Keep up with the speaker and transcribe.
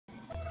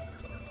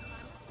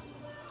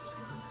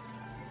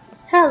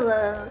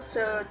Hello,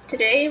 so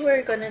today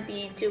we're going to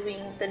be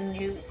doing the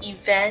new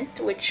event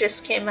which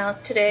just came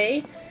out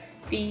today,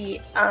 the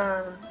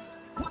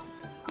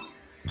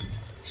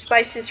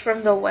Spices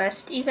from the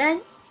West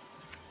event.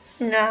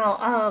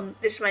 Now,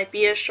 this might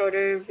be a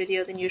shorter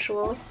video than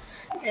usual,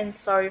 and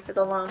sorry for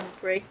the long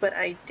break, but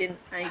I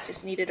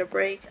just needed a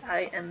break.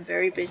 I am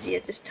very busy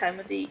at this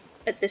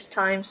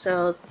time,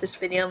 so this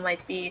video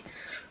might be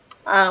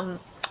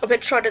a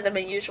bit shorter than my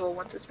usual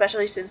ones,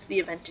 especially since the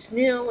event is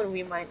new and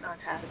we might not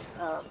have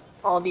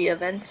all the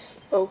events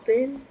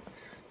open.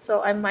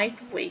 So I might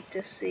wait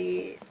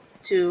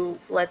to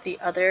let the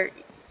other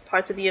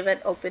parts of the event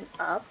open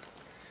up.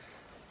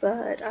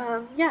 But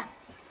yeah.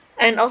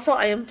 And also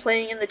I am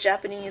playing in the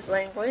Japanese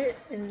language,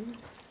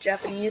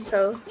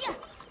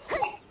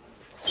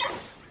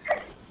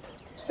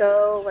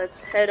 so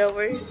let's head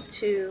over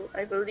to,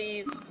 I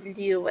believe,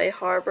 Liyue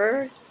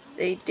Harbor.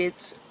 They did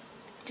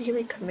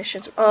daily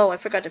commissions. Oh, I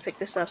forgot to pick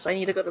this up, so I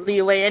need to go to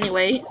Liyue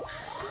anyway.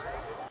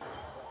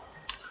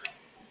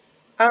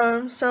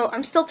 So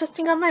I'm still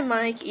testing on my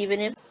mic,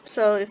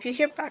 if you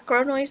hear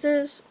background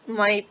noises,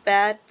 my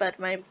bad, but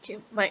my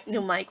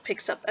new mic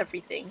picks up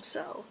everything,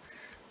 so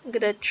I'm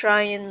gonna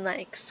try and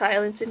like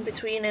silence in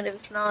between, and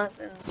if not,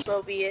 then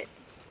so be it.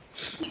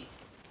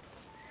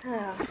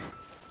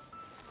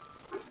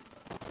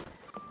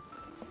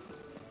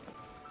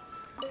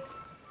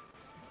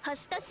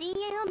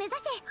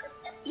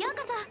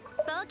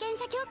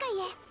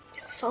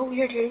 It's so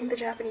weird hearing the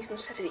Japanese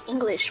instead of the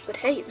English, but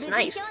hey, it's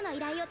nice.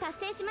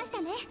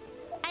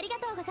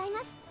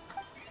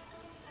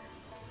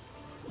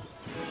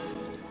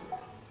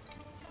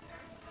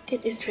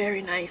 It is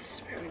very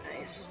nice, very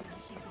nice.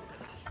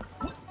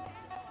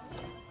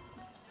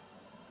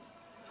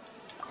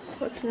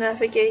 Let's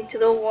navigate to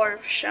the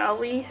wharf, shall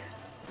we?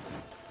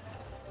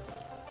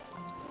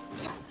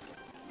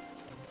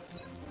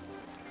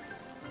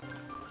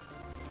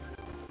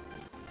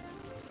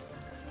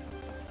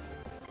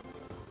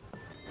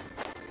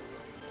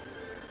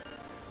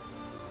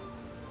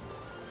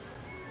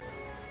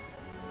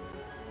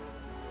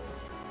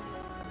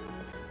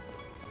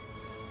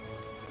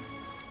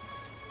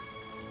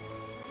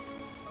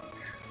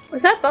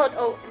 Was that boat?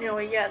 Oh, no,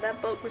 yeah,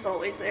 that boat was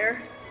always there.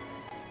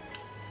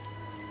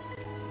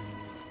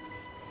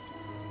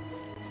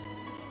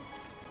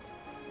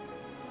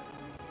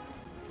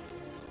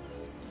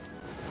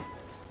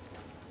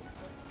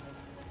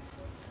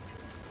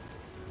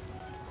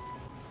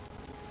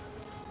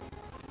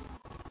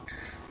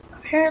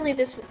 Apparently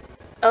this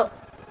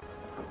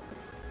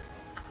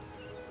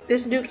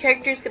new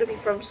character is gonna be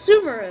from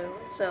Sumeru,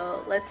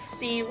 so let's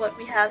see what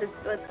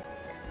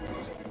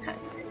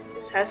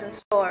this has in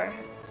store.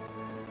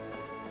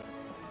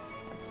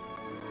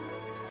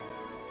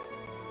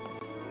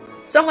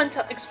 Someone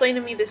explain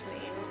to me this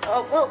name.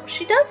 Oh, well,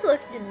 she does look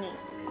unique.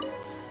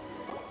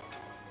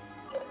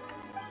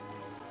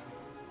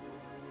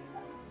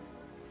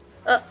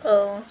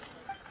 Uh-oh.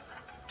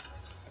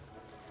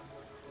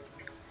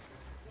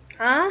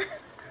 Huh?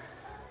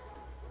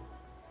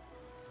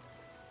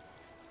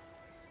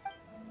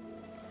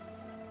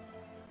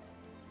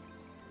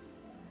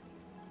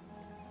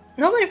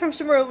 Nobody from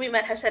Sumeru we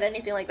met has said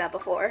anything like that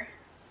before.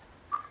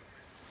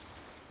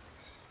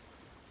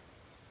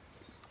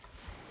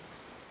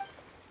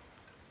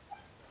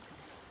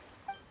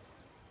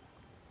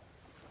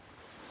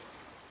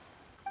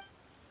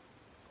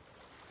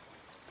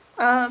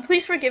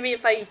 Please forgive me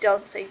if I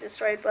don't say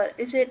this right, but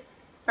is it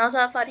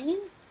Nazafarin?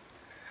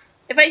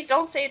 If I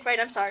don't say it right,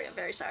 I'm sorry. I'm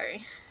very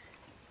sorry.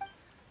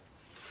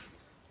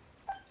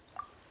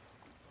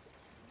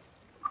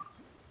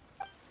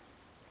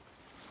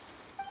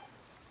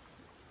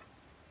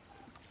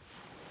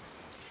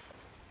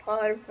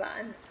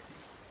 Parvane?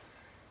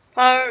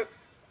 Parvana?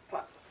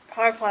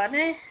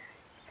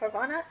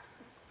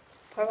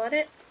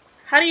 Parvane?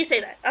 How do you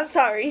say that? I'm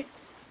sorry.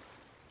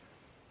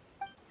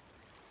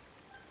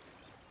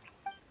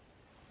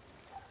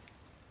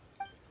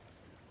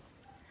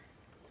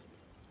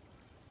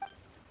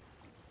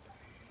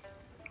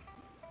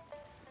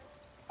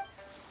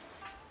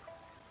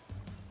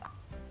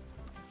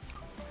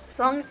 As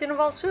long as it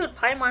involves food,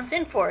 Paimon's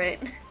in for it.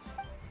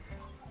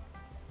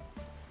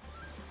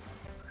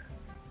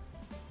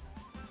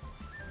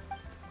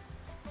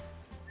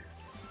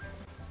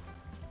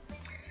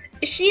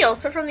 Is she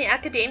also from the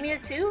academia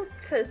too?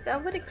 Because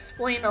that would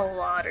explain a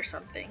lot or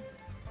something.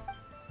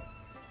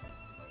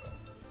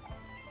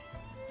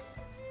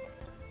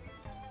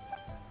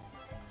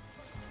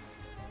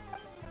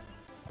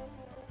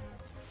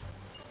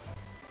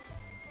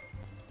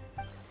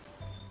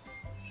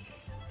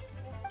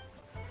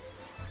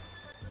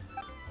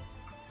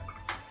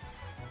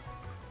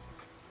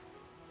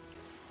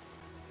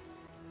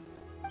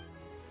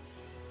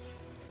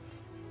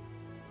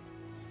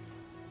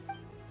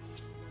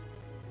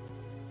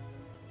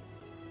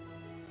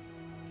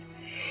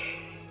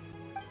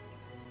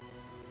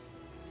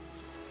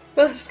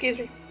 Oh, excuse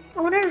me.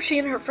 I wonder if she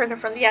and her friend are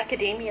from the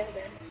academia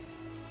then.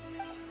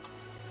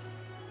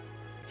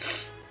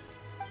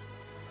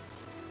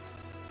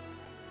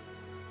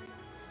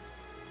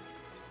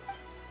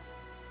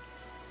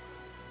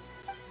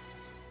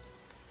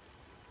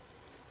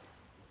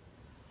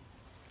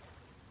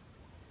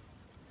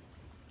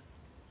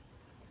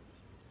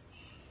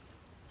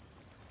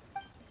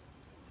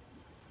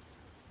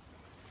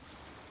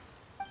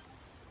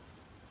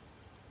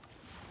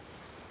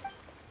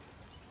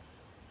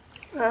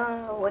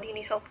 What do you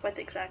need help with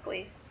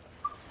exactly?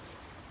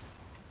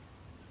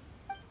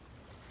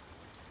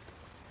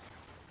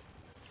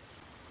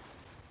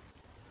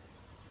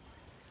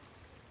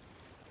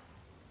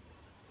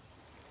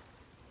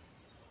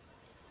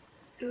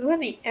 Ooh,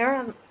 the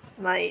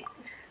Aramite.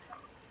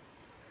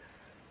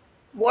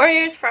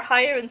 Warriors for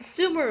hire in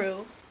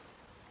Sumeru.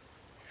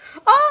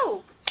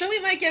 Oh! So we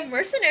might get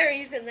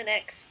mercenaries in the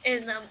next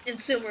in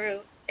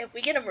Sumeru. If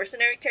we get a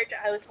mercenary character,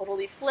 I would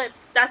totally flip.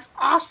 That's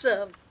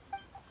awesome!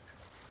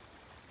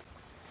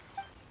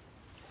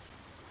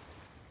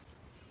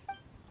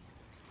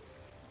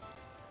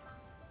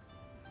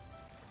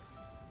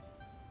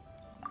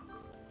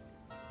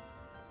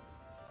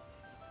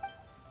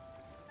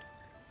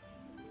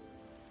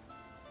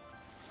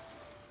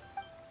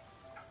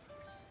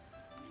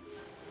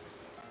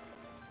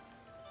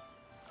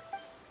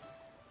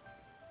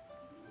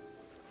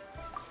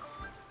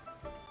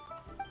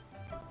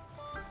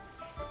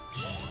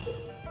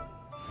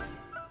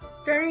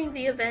 During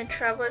the event,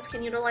 travelers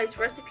can utilize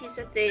recipes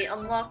that they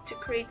unlock to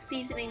create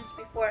seasonings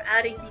before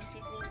adding these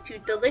seasonings to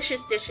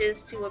delicious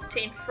dishes to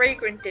obtain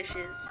fragrant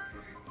dishes.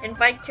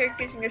 Invite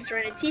characters in your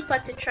surrounded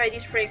teapot to try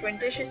these fragrant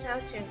dishes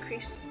out to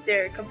increase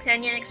their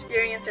companion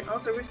experience and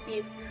also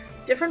receive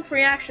different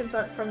reactions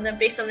from them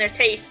based on their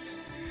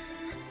tastes.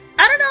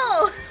 I don't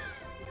know!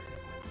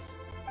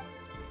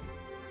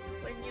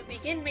 When you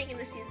begin making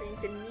the seasoning,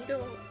 the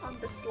needle on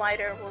the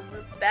slider will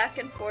move back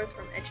and forth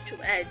from edge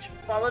to edge.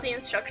 Follow the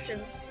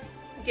instructions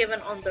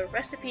given on the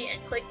recipe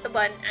and click the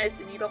button as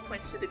the needle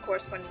points to the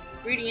corresponding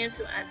ingredient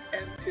to add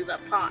them to the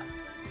pot.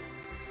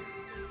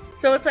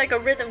 So it's like a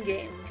rhythm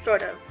game,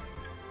 sort of.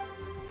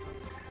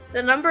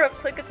 The number of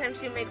click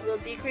attempts you make will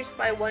decrease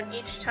by 1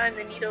 each time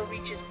the needle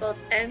reaches both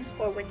ends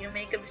or when you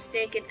make a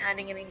mistake in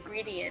adding an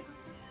ingredient.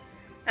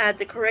 Add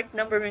the correct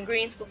number of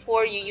ingredients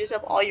before you use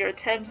up all your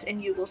attempts and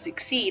you will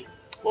succeed,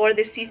 or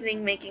the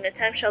seasoning making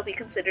attempt shall be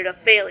considered a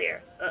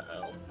failure.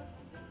 Uh-oh.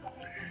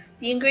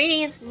 The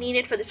ingredients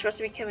needed for this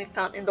recipe can be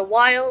found in the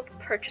wild,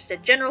 purchased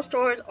at general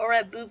stores, or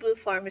at Boo Boo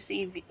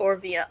Pharmacy, or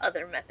via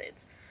other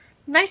methods.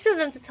 Nice of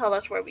them to tell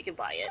us where we can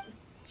buy it.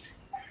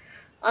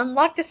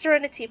 Unlock the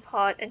Serenity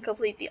Teapot and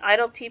complete the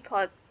Idle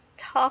Teapot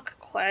Talk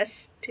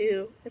quest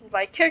to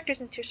invite characters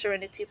into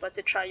Serenity Teapot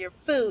to try your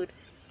food.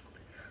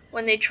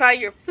 When they try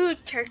your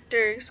food,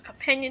 characters'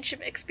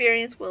 companionship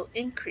experience will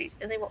increase,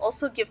 and they will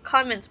also give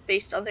comments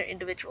based on their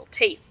individual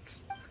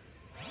tastes.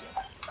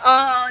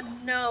 Oh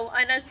no,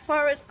 and as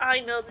far as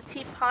I know, the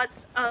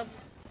teapot's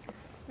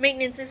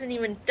maintenance isn't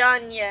even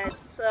done yet,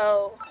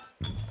 so...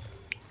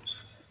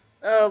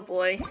 Oh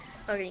boy.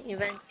 Okay,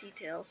 event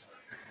details.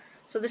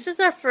 So this is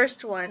our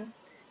first one,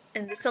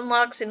 and this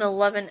unlocks in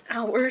 11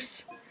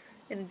 hours.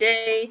 In a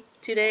day,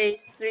 2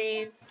 days,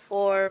 3,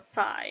 4,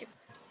 5.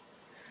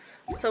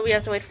 So we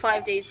have to wait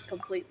 5 days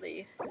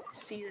completely.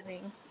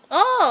 Seasoning.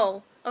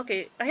 Oh!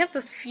 Okay, I have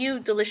a few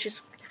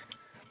delicious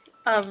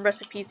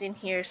recipes in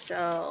here,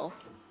 so...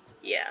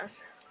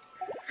 Yes.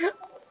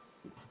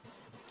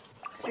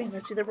 So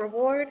let's do the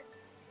reward.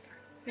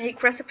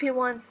 Make recipe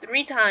 1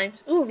 3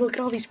 times. Ooh, look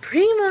at all these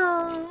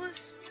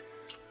primos!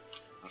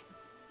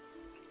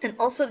 And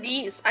also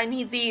these. I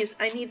need these.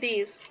 I need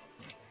these.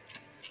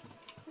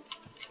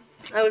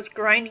 I was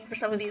grinding for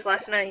some of these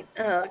last night.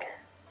 Ugh.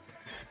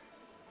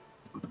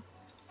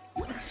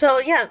 So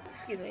yeah,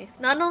 excuse me.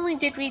 Not only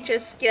did we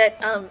just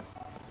get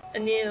a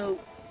new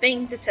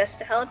thing to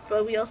test out,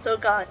 but we also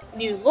got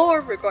new lore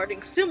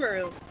regarding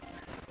Sumeru.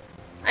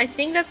 I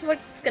think that's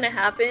what's gonna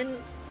happen.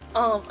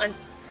 And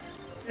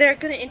they're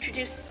gonna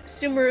introduce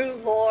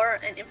Sumeru lore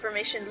and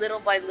information little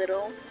by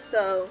little.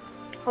 So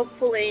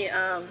hopefully,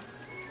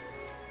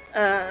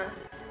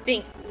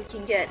 think we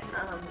can get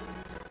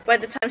by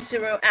the time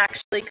Sumeru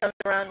actually comes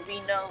around, we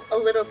know a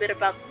little bit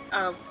about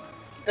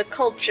the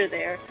culture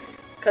there.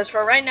 Because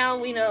for right now,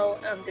 we know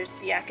there's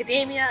the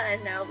academia,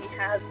 and now we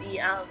have the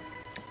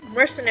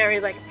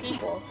mercenary-like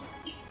people.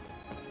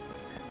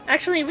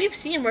 Actually, we've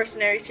seen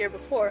mercenaries here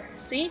before.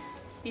 See?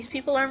 These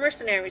people are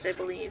mercenaries, I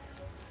believe.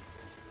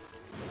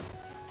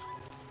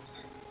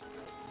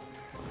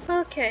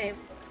 Okay,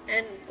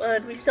 and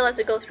we still have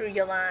to go through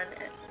Yolan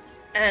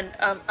and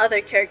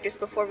other characters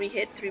before we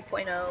hit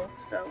 3.0,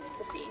 so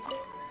we'll see.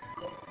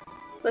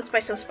 Let's buy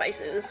some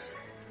spices.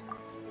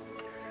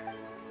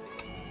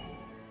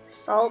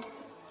 Salt.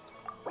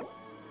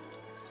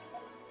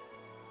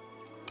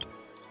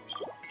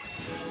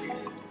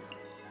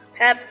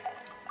 Pep.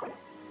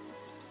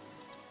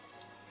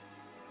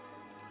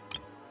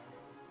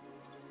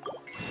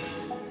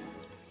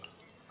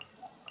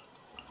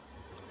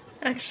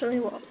 Actually,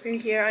 while we're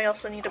here, I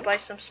also need to buy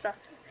some stuff.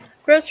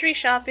 Grocery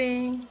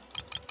shopping.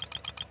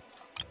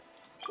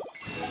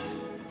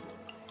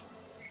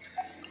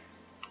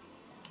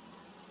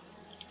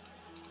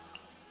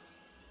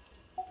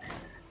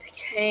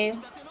 Okay.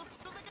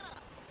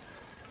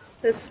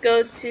 Let's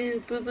go to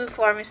Boo Boo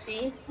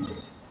Pharmacy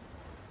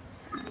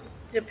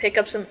to pick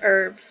up some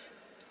herbs.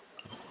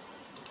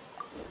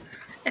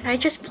 And I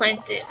just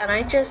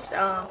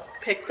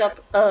picked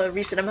up a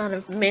recent amount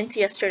of mint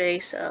yesterday,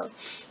 so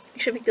We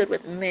should be good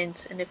with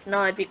mint, and if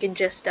not, we can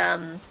just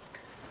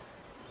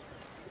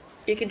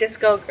you can just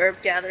go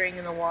herb gathering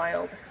in the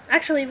wild.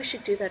 Actually, we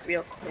should do that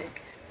real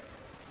quick.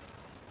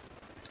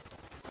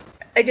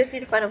 I just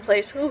need to find a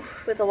place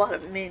with a lot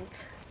of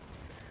mint.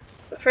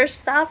 But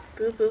first stop,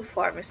 Boo Boo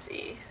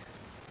Pharmacy.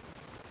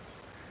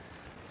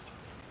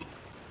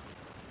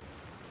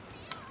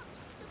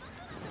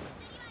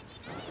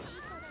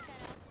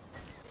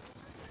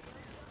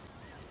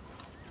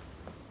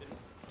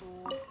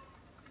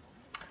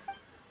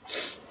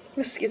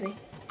 Excuse me.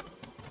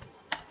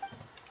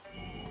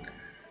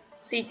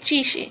 See,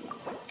 Chishin.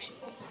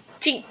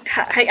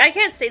 I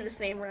can't say this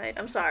name right.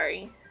 I'm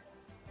sorry.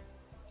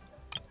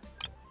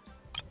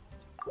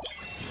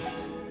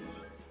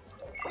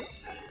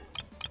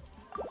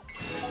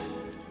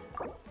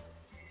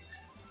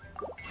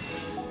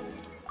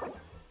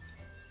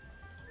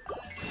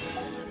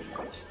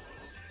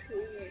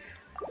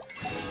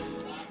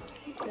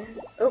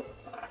 Oh.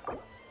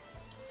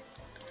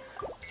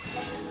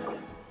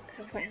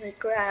 I find the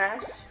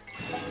grass.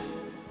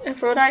 And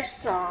from what I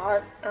saw,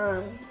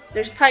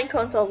 there's pine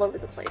cones all over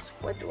the place.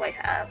 What do I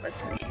have?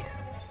 Let's see.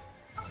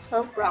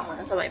 Oh, wrong one.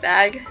 That's on my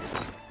bag.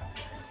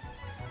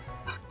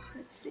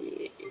 Let's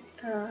see.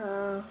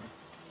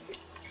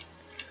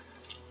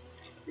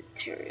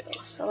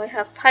 Materials. So I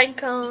have pine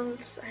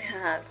cones, I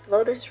have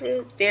lotus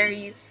root,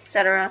 berries,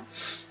 etc.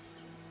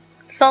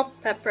 Salt,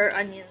 pepper,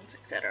 onions,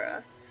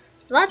 etc.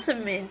 Lots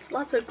of mint,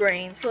 lots of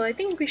grain, so I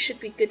think we should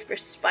be good for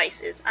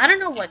spices. I don't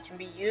know what can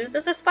be used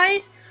as a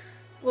spice,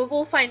 but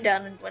we'll find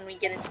out when we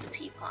get into the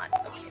teapot.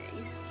 Okay.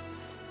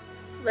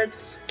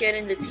 Let's get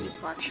in the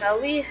teapot, shall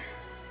we?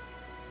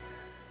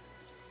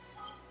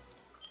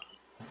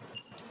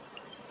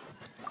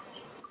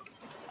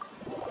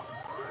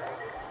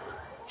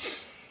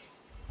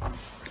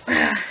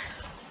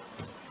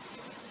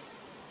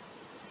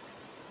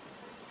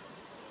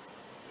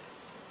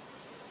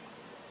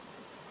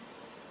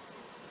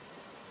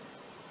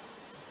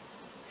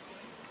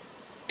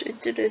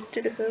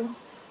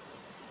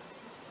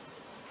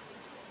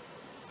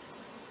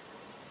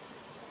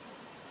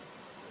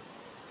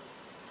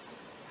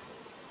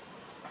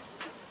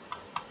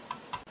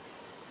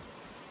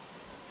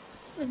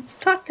 Let's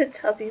talk to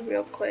Tubby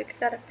real quick.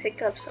 Gotta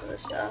pick up some of the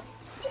stuff.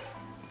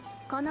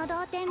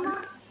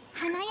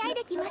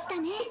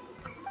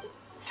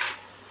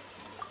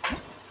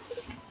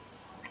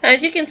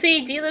 As you can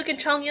see, Diluc and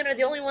Chongyun are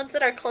the only ones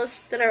that are close,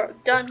 that are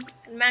done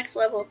at max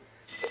level.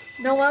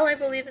 Noelle, I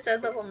believe, is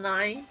at level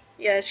 9.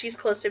 Yeah, she's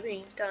close to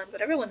being done,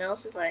 but everyone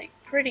else is like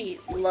pretty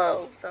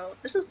low, so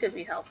this is gonna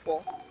be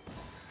helpful.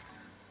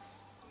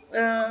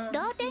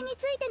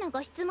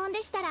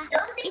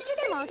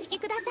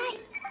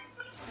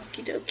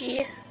 Okie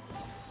dokie.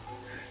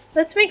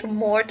 Let's make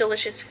more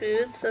delicious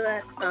food so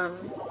that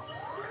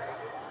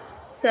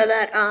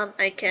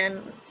I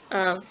can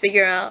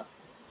figure out.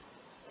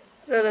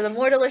 So that the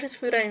more delicious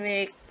food I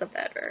make, the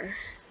better.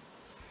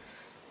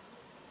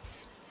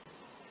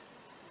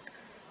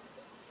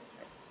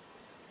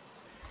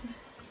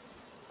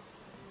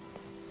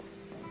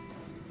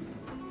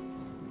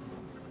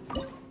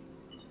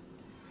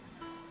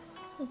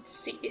 Let's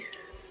see.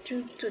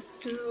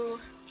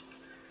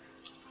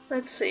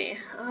 Let's see.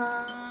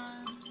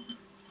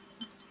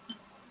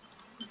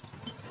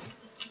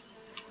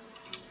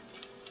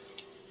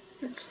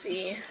 Let's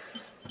see.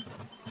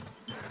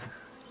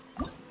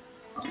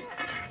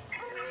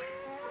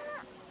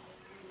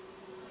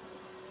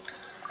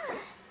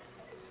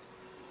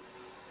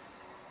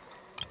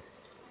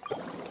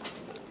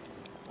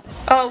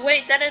 Oh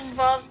wait, that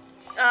involved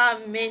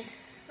mint.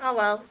 Oh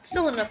well,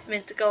 still enough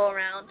mint to go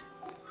around.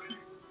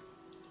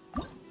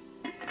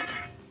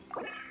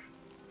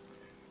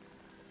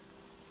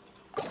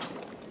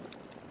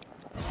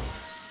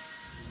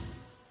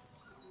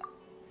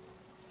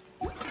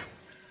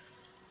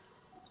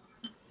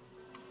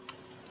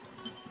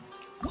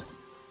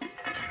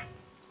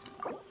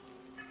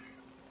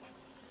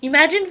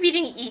 Imagine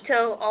feeding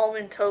Ito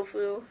almond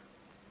tofu.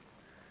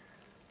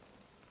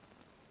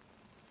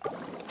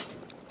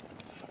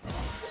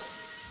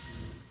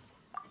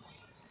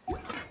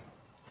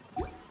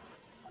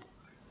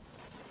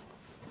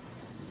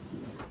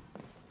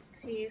 Let's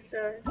see,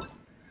 so...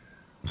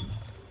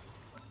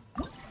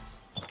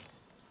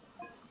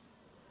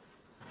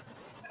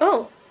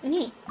 Oh,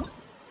 neat.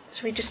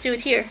 So we just do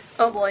it here.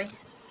 Oh boy.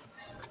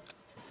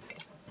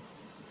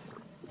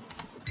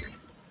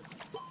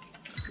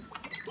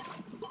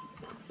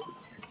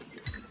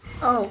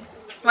 Oh,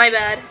 my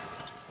bad.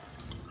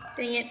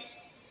 Dang it.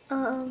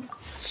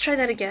 Let's try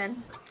that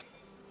again.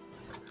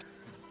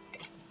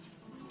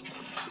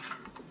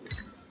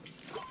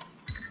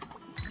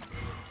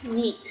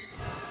 Neat.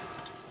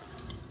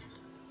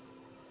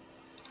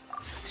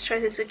 Let's try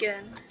this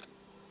again.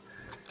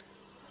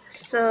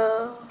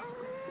 So,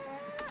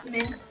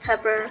 mint,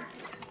 pepper,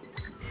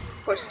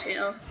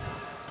 horsetail,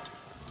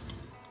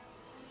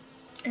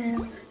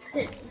 and that's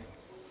it.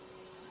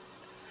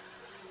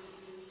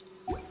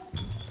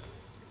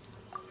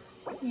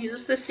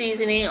 Use the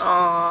seasoning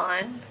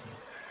on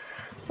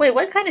Wait,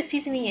 what kind of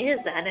seasoning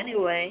is that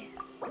anyway?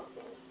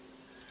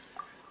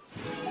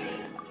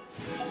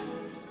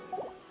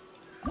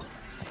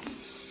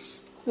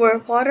 Where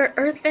water,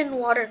 earth and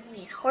water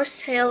meet.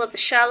 Horsetail of the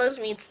shallows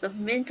meets the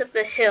mint of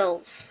the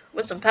hills.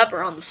 With some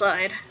pepper on the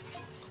side.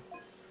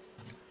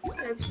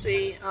 Let's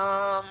see,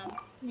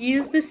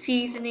 use the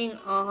seasoning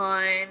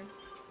on...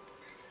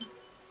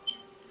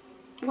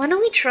 Why don't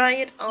we try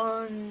it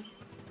on...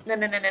 No.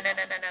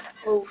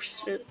 Oh,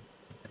 shit.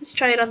 Let's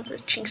try it on the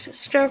chinks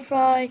stir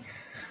fry,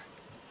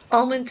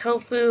 almond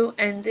tofu,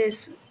 and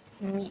this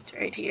meat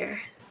right here.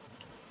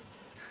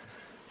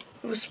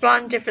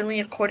 Respond differently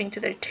according to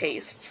their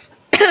tastes.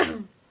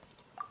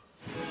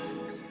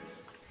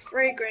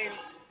 Fragrant.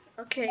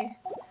 Okay.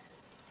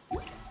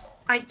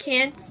 I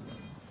can't...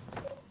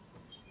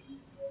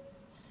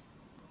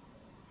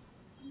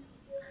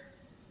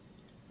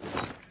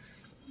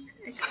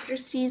 Extra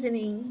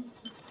seasoning.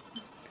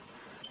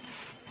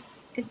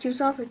 It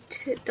gives off a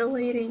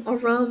titillating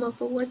aroma,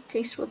 but what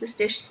taste will this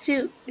dish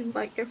suit?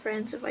 Invite your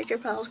friends, invite your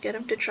pals, get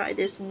them to try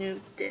this new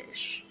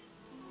dish.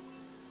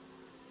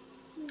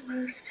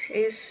 Let's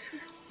taste.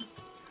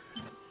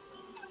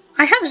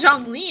 I have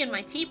Zhongli in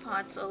my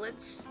teapot, so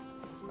let's...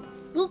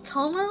 Will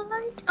Toma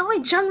like? Oh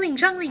wait, Zhongling!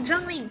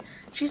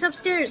 She's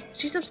upstairs!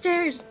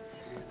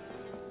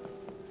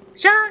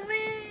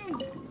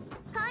 Zhongling!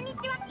 こんに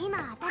ちは。今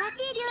新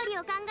しい料理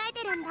を考え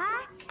てるんだ。安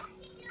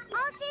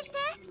心して。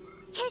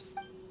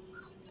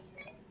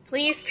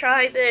Please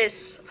try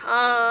this.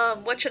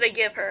 What should I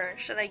give her?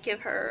 Should I give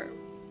her...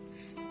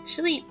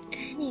 She'll eat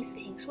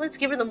anything, so let's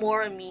give her the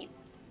Mora meat.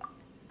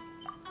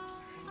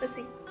 Let's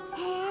see.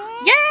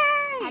 Yay!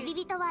 旅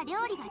人は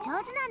料理が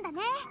上手なんだ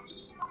ね。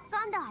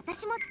今度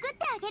私も作っ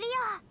てあげるよ。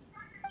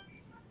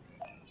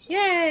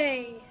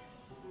 Yay!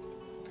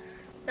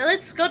 Now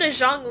let's go to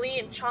Zhongli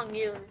and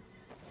Chongyun.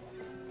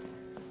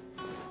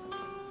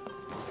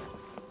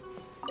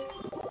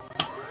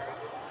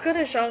 Let's go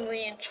to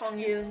Zhongli and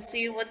Chongyun and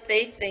see what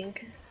they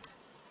think.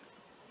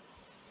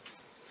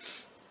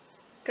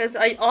 Because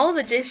all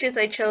the dishes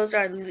I chose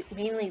are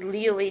mainly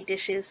Liyue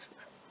dishes.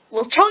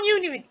 Will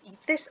Chongyun even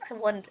eat this? I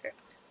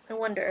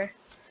wonder.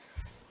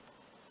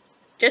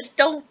 Just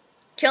don't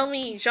kill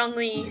me,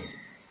 Zhongli.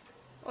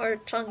 Or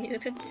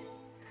Chongyun.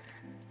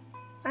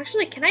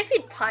 Actually, can I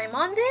feed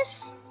Paimon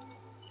this?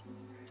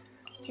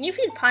 Can you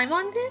feed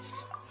Paimon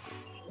this?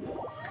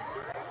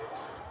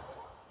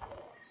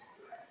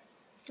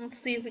 Let's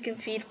see if we can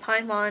feed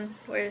Paimon.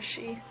 Where is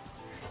she?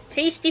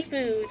 Tasty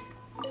food.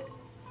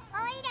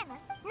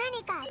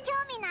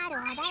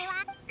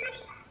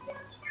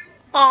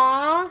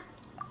 Aww.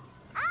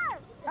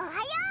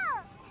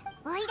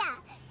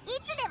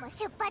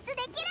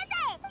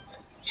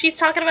 She's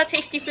talking about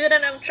tasty food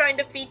and I'm trying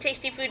to feed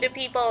tasty food to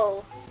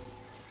people.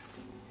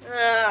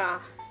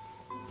 Ugh.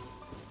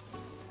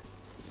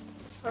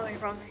 Oh wait,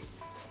 wrong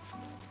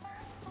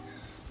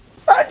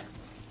way.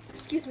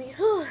 Excuse me.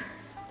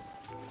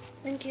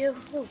 Thank you.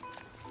 Ooh.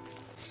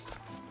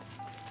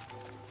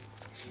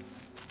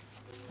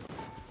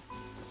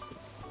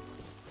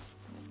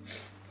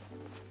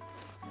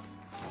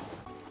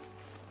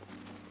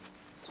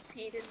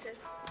 Speed it to...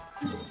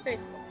 Wait,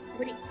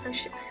 what do you... I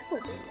should... I have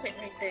a waypoint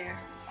right there.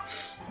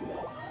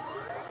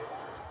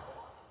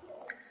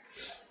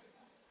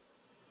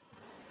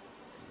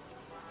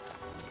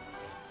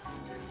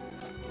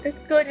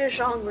 Let's go to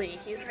Zhongli.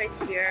 He's right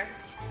here.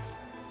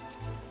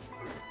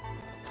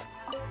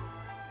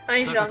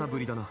 Hi,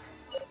 Zhongli.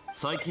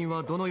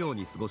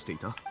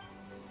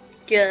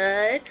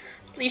 Good.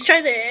 Please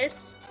try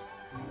this.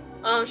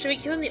 Should we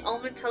give him the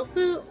almond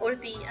tofu or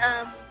the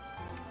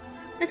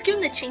let's give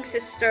him the chinks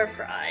stir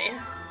fry.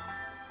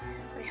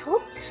 I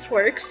hope this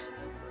works.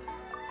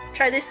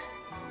 Try this.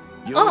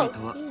 Oh,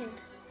 and...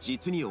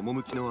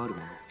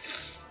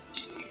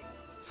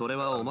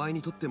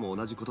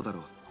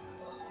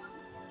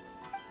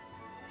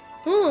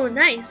 Ooh,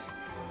 nice.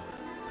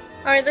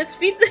 Alright, let's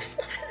feed this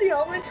the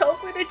almond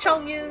tofu to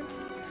Chongyun.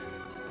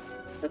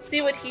 Let's see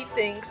what he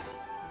thinks.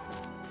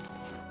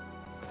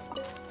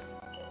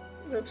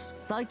 Oops.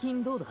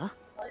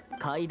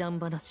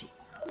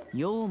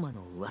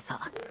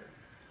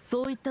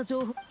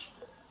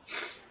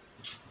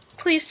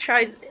 Please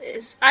try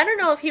this. I don't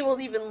know if he will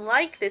even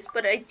like this,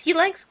 but he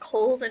likes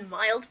cold and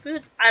mild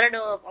foods. I don't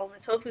know if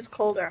almond tofu is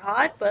cold or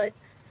hot, but...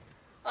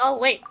 Oh,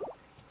 wait.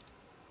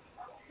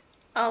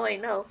 Oh,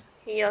 wait, no.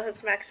 He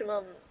has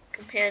maximum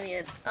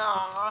companion.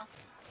 Aww.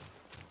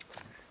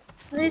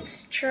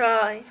 Let's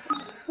try.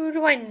 Who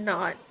do I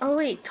not? Oh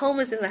wait,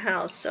 Toma's in the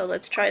house, so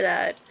let's try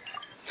that.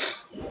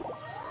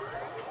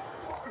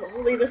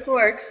 Hopefully this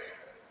works.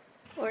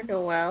 Or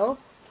Noelle.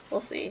 We'll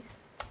see.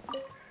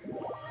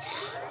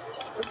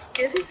 Let's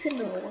give it to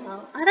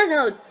Noelle. I don't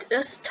know,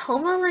 does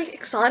Toma like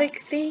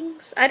exotic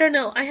things? I don't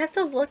know, I have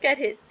to look at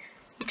it.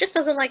 He just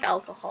doesn't like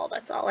alcohol,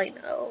 that's all I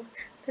know.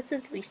 That's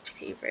his least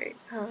favorite.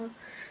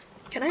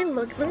 Can I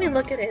look? Let me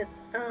look at it.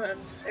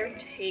 Their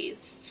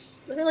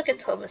tastes. Let me look at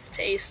Toma's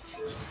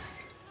tastes.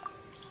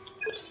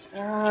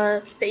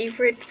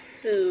 Favorite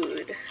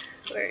food.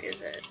 Where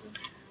is it?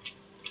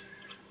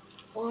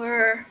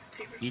 Or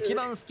favorite 一 food.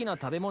 番好きな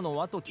食べ物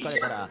はと聞かれ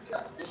たら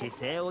姿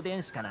勢おで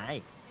んしかな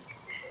い。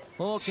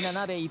大きな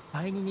鍋いっ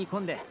ぱいに煮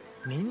込んで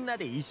みんな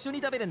で一緒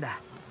に食べるんだ。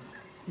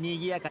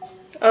賑やか。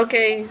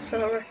 Okay,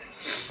 so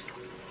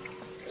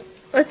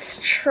let's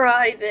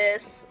try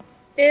this.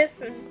 If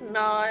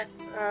not,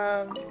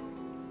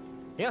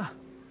 よ、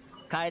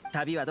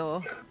旅はど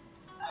う？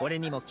俺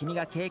にも君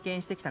が経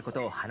験してきたこ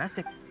とを話し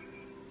て。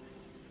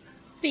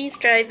 please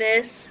try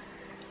this.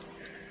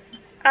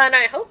 And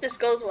I hope this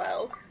goes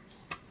well.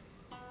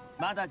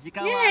 まだ時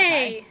間はあるか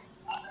い？ Yay!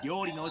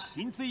 料理の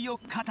真髄を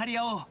語り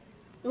合おう。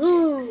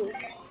 Ooh,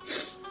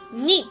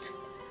 neat.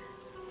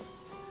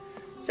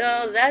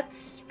 So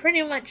that's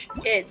pretty much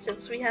it.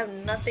 Since we have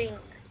nothing,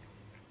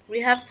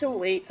 we have to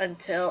wait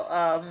until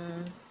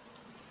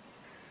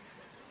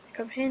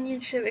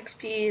companionship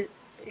XP.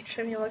 Each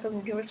time you look up the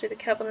university, the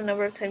cap on the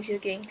number of times you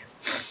gain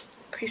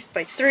increased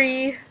by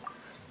 3.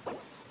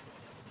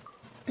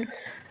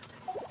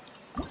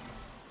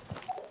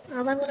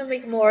 Well, I'm gonna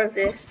make more of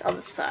this on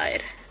the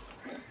side.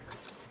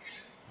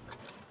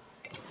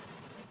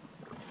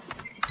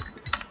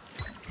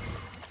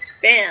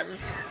 Bam!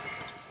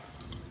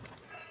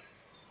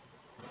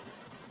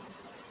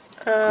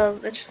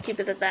 Let's just keep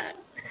it at that.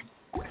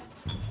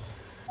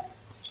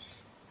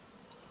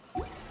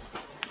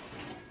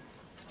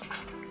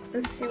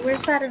 Let's see,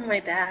 where's that in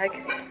my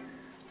bag?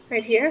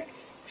 Right here?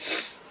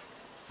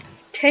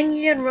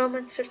 Tangy and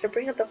Roman serves to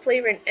bring out the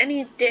flavor in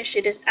any dish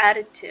it is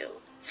added to.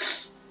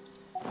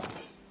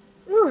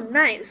 Ooh,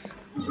 nice.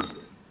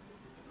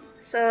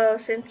 So,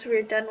 since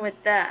we're done with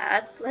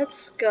that,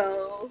 let's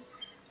go...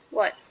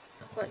 What?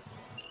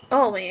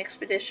 Oh, my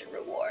expedition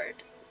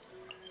reward.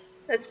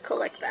 Let's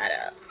collect that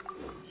up.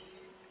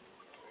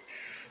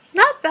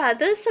 Not bad,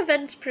 this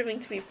event's proving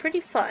to be pretty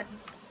fun.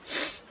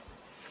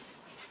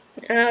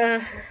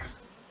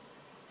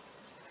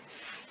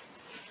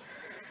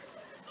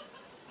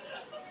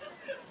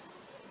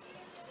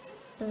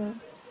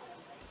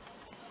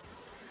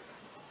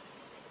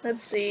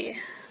 Let's see.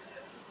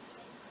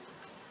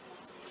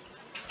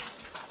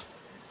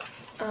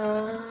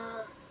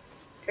 Alright,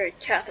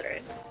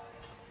 Catherine.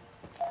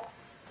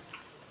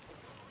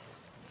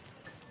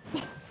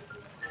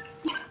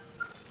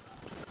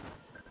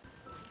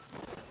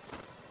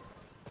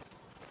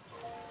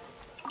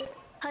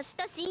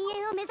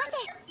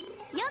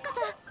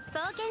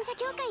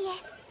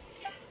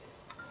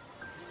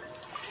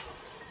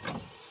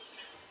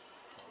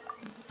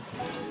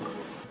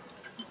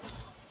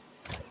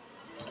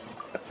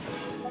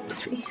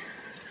 Sweet.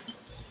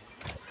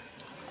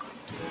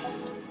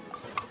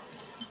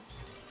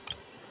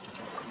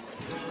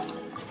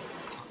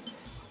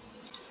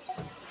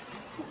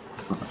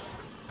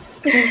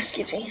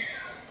 Excuse me.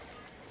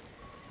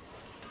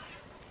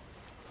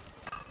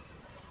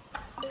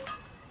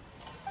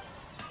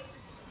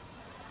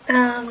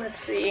 Let's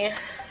see.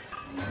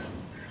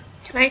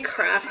 Can I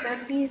craft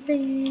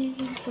anything?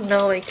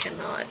 No, I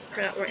cannot.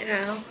 Not right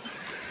now.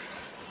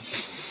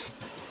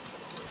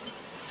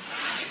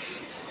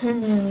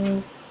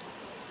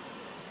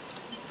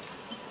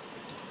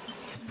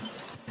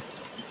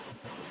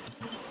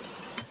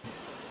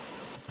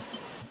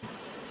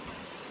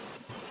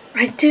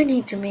 I do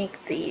need to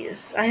make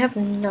these. I have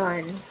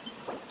none.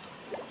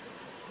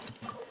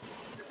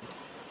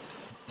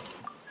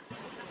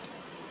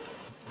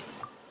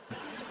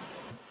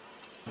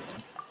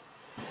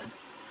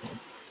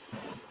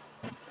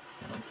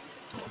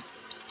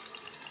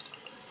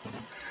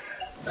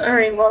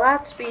 Alright, well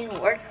that's being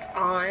worked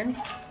on.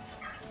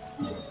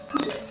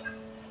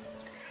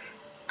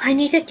 I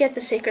need to get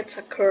the Sacred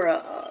Sakura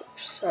up,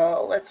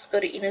 so let's go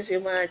to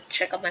Inazuma,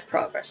 check out my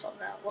progress on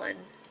that one.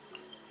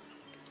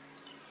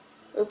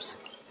 Oops.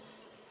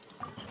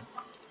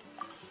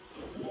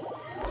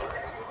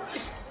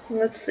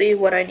 Let's see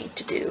what I need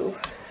to do.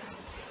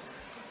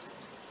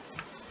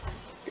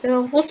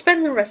 We'll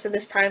spend the rest of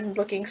this time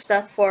looking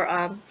stuff for,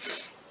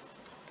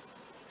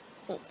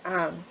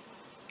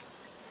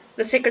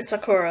 the Sacred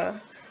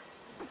Sakura.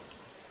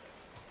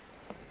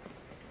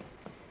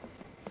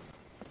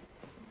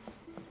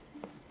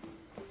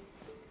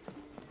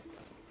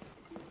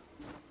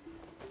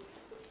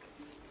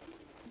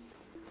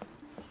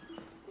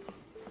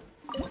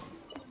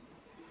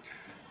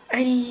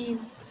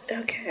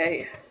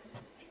 Okay.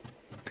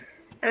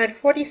 I'm at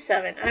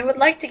 47. I would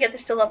like to get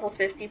this to level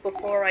 50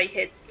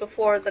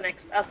 before the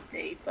next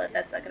update, but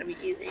that's not gonna be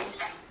easy.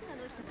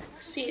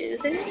 Let's see,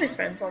 is any of my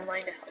friends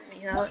online to help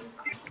me out?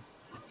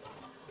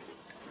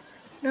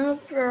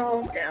 Nope, we're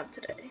all down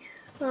today.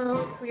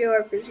 Well, we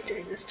are busy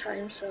during this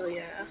time, so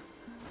yeah.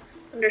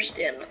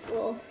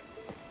 Understandable.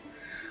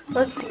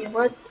 Let's see,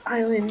 what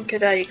island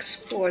could I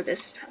explore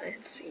this time?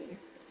 Let's see.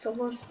 It's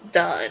almost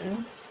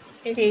done.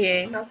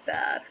 88, not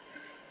bad.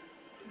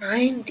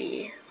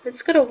 90.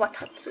 Let's go to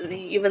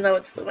Watatsumi, even though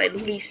it's my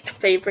least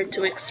favorite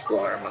to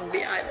explore among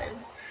the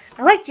islands.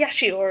 I like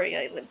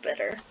Yashiori Island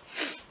better.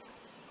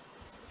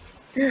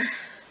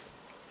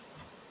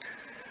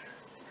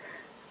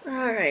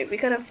 Alright, we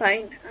gotta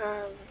find,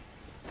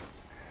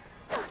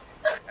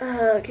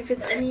 if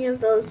it's any of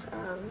those,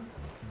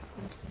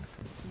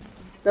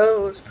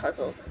 Those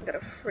puzzles, I'm gonna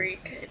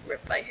freak and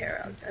rip my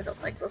hair out. I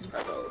don't like those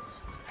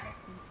puzzles.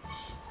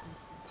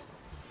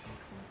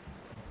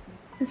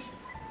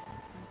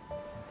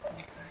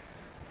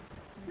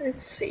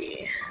 Let's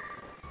see.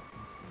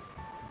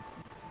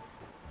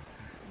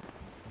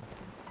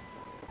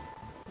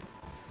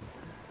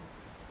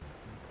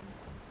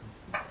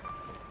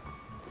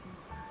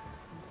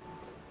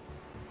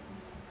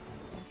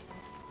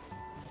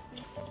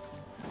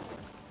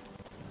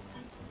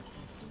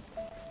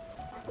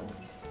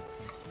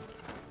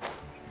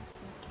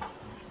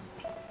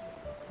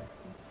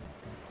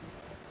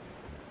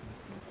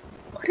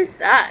 What is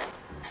that?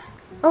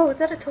 Oh, is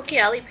that a Toki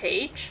Alley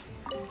page?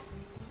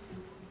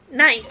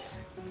 Nice!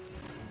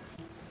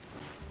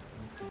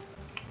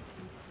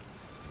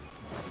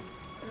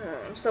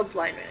 I'm so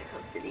blind when it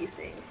comes to these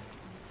things.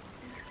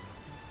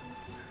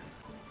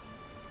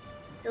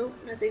 Nope,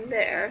 nothing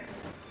there.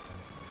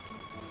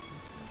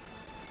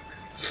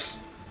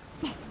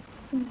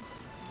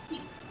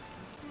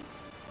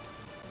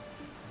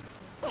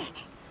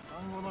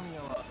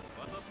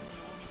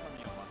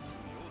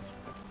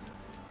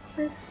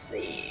 Let's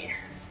see.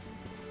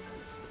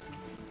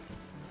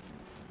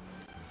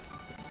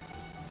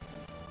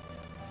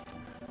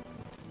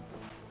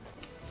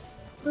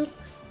 Boop.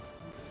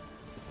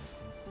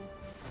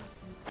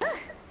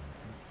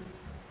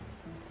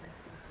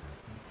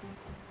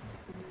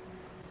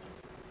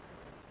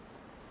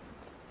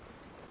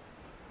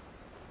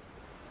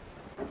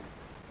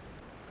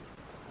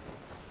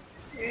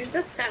 There's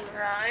a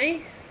samurai.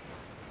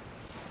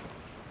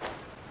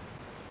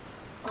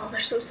 Oh,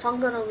 there's some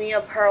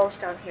Sangonomiya pearls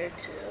down here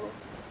too.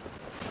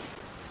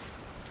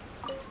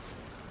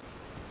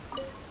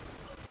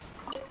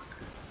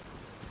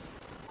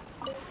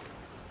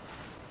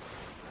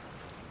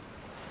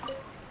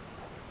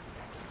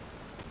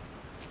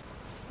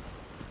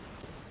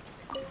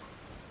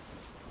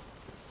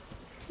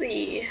 Let's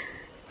see.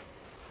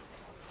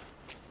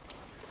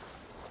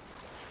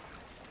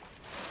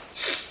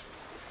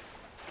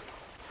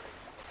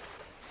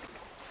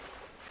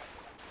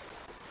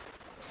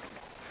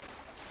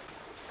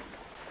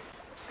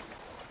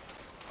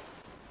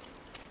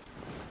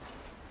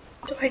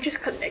 Do I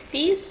just connect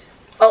these?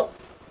 Oh.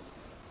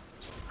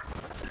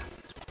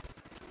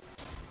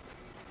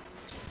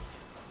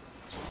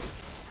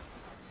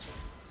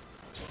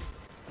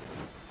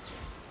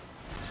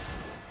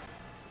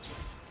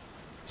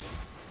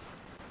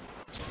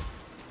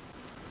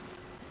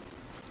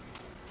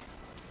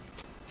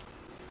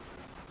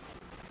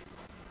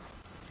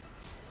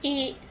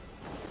 Eat.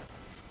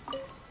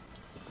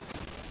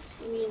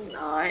 Maybe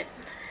not.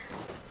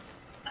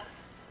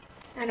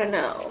 I don't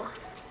know.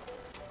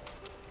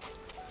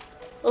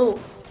 Oh,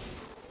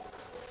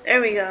 there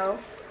we go.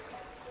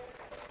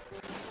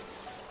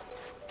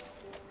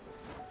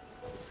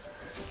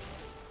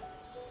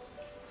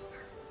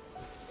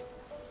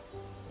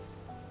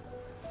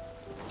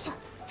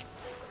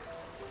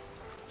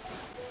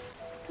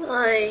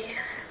 Why?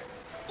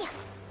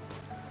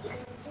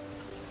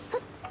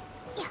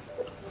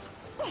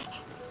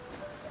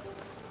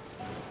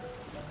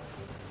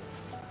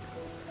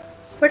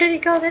 Where did he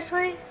go? This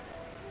way?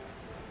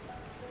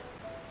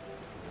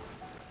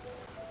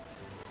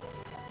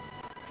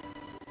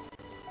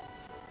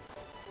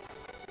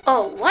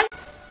 Oh, what?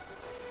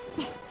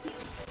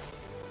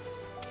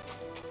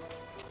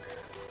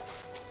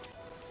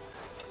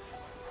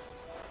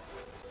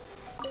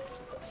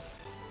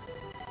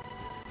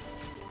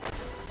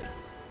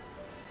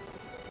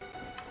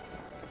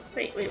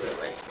 Wait.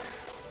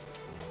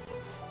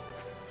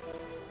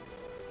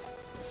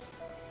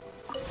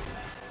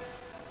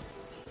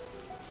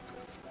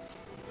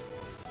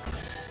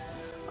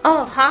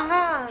 Oh,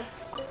 haha!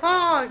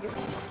 Hog!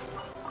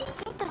 き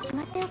ちんとし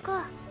まっておこ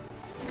う。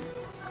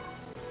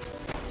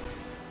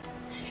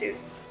 Shoot.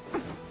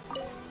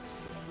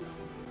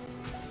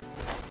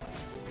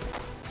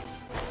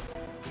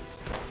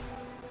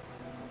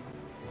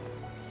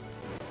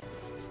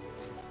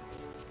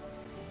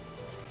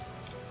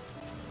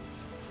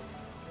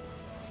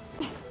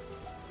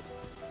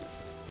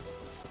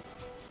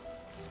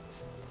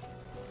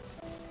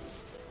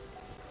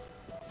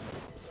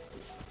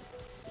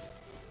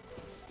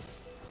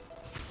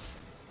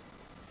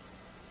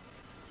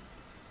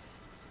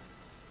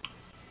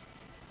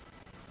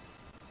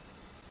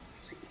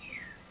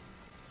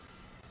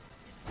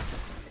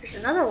 There's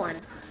another one.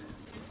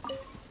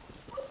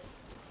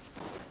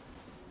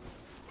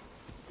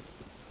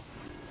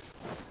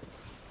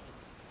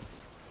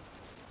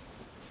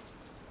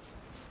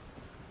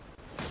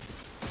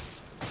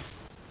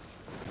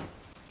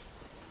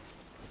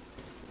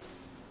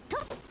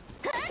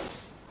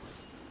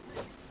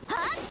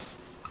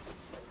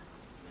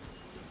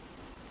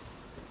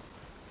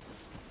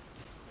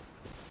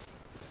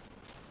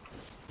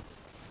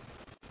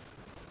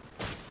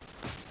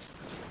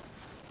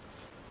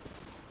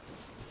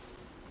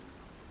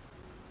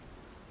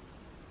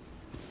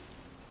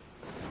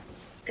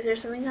 Is there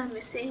something I'm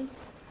missing?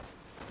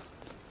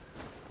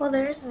 Well,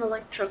 there is an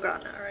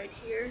Electrograna right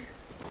here.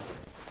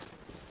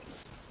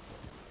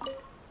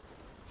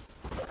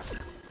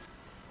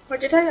 Or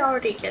did I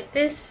already get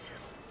this?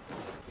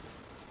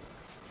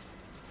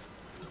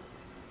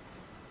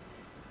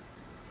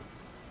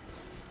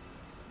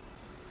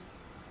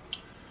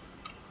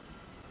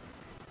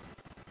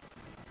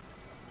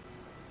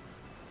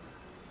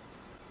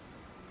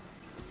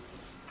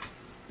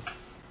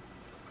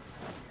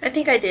 I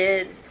think I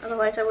did,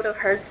 otherwise I would have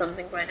heard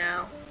something by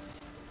now.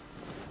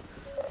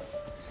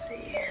 Let's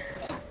see.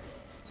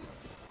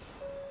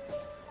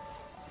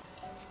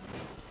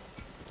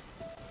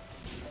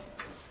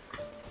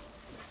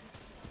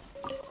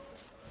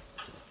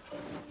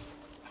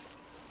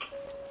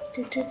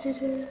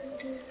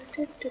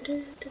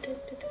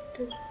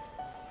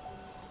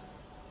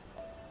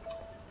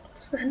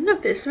 Is that an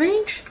Abyss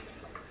Mage?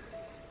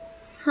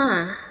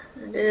 Huh,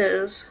 it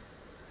is.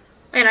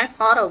 Man, I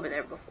fought over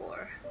there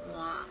before.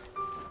 Wow.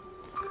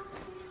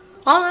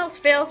 All else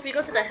fails, we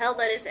go to the hell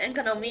that is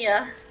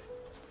Enkanomiya.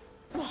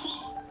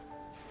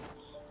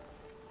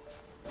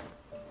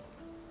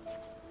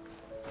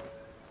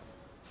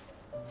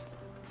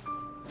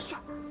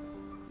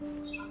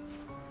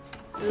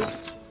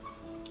 Oops.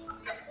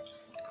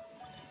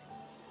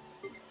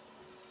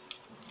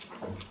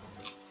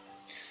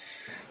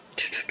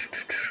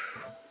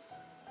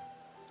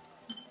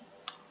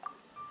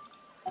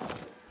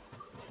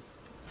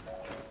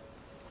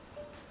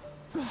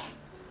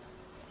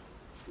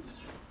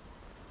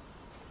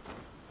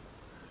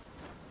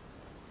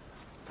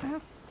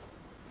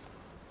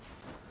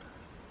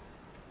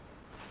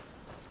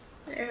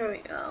 There we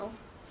go.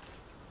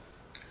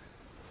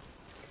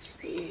 Let's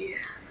see.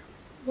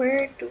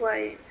 Where do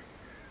I...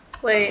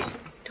 Wait,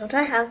 don't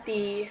I have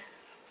the...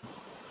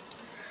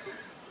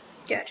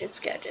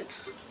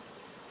 Gadgets.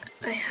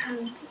 I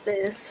have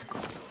this.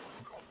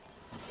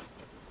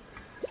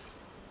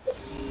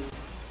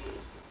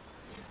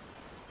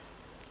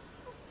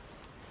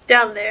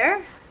 Down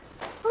there?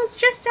 Oh, it's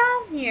just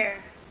down here.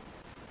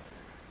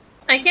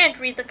 I can't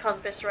read the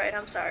compass right,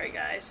 I'm sorry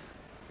guys.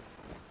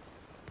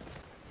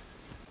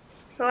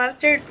 So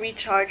after it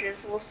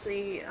recharges, we'll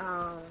see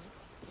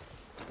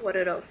what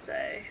it'll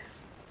say.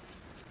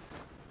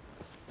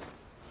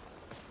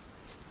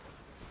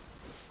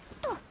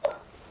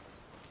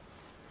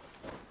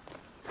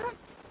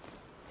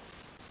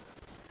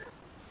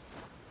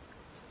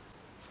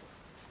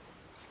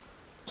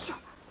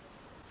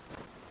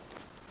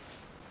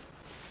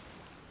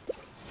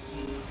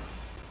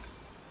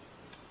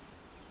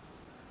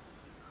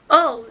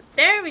 Oh,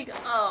 there we go.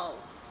 Oh,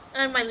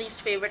 and my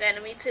least favorite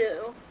enemy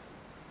too.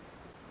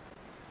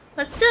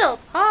 But still,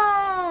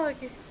 oh.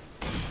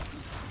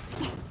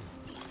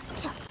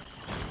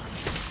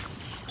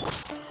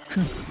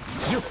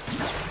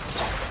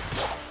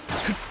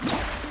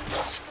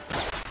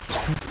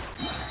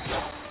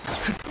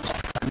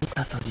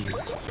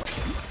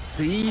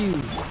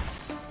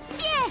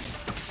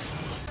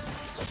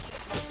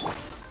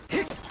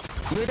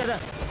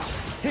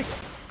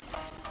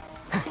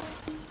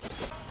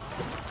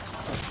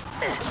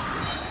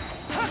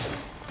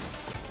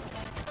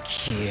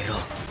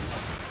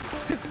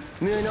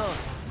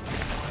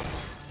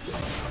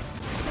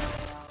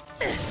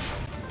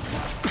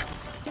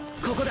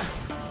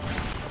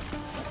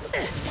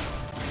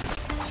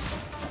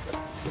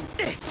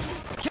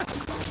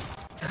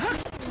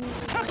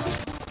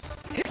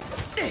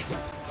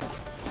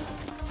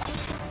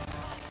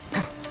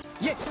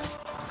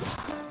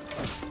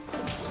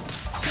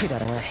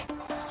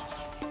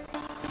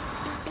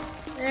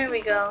 There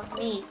we go,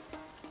 neat.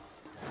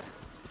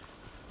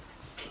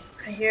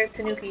 I hear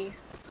Tanuki.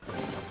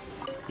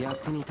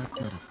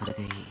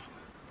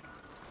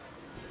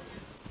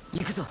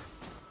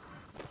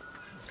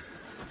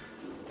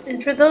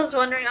 And for those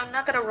wondering, I'm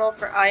not gonna roll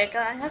for Ayaka.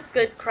 I have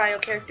good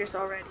cryo characters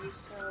already,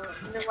 so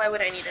then why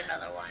would I need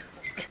another one?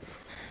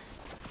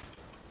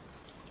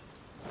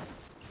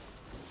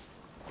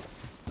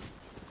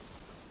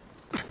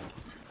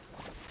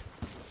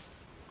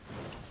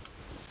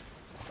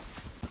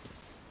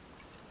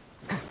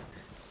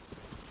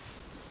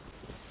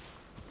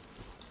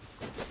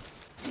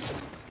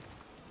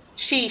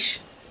 Sheesh.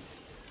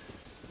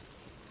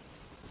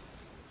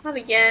 Not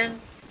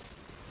again.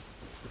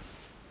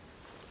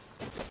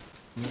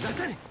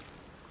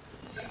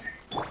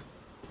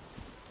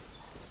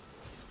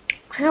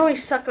 I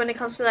always suck when it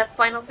comes to that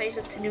final phase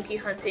of Tanuki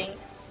hunting.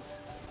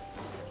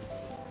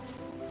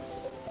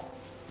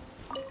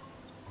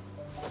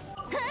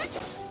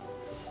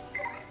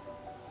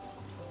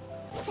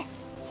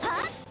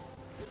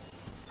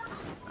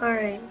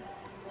 Alright.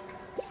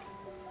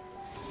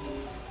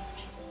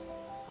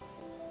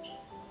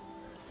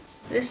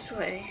 This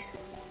way.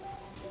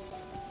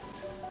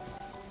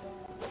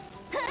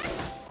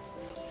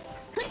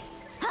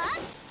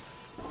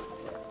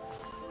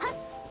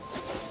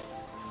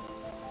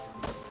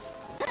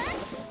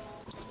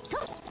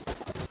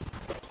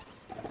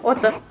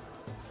 What the?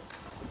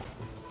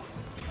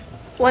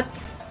 What?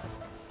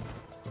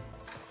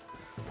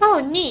 Oh,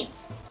 neat.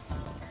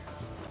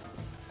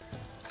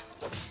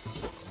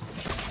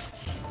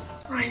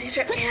 Oh, these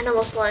are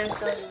animal slimes,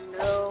 so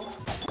no.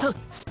 There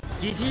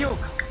we go.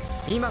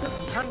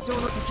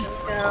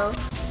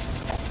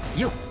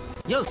 よ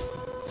よ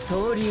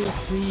総流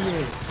水泳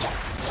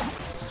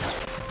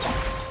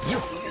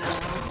よ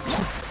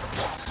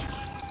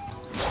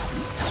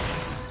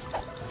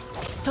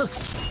とは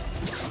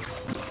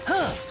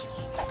あ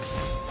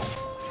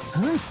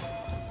うん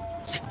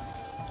し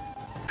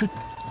ふっ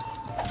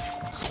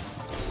し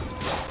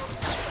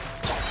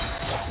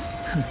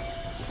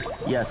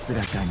ふん安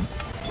らかに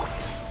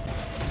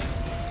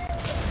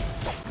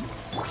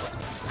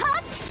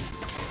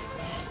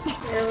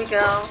There we go.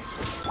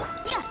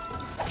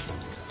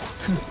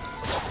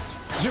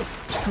 よっ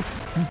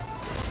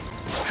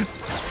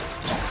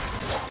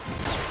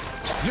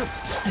よっ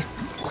せ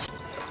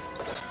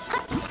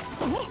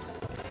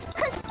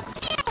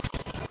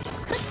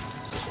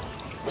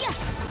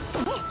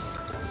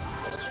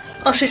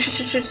Oh, shoot, shoot,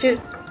 shoot, shoot, shoot.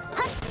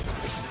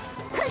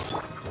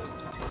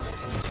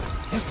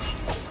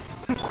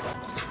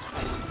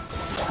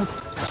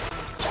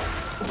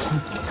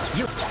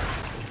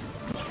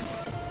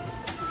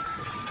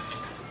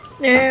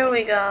 There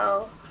we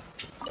go.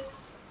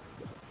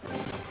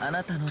 あ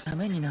なたのた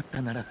めになっ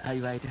たなら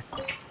幸いです。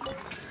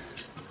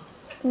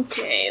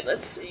 Okay,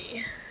 let's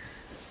see.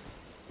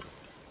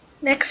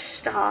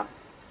 Next stop.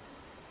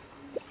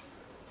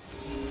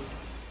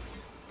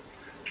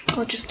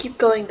 I'll just keep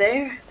going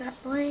there, that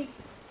way.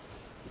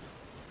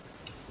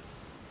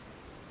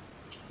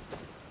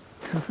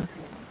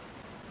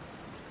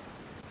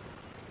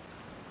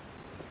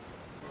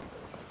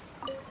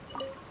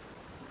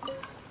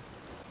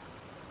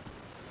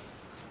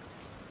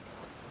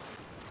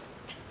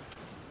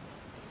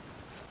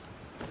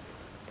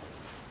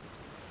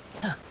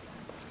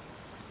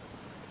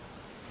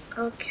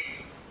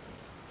 Okay.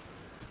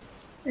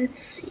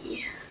 Let's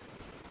see.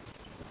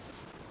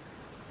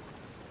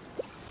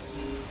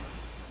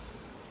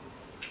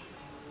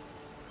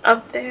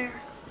 Up there.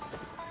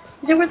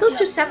 Is it where those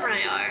two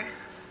samurai are?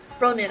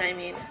 Ronin, I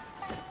mean.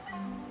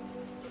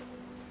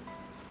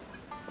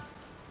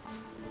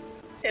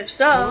 If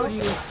so...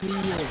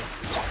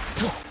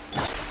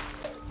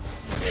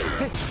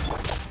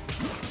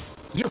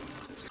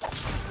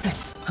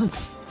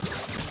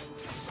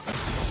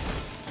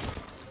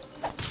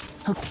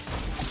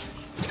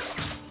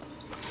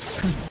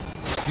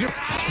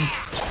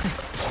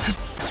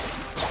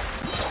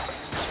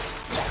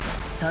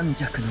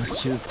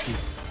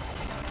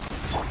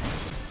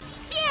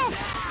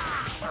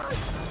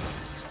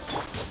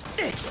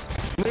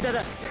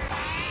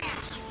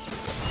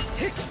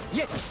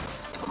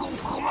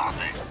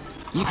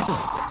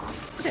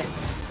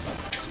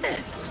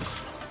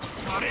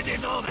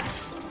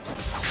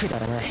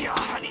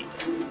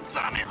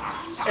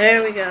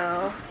 There we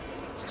go.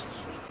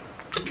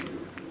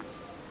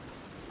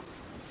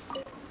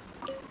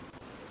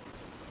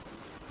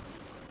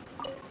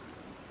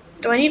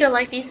 Do I need to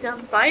light these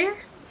on fire?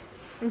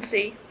 Let's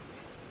see.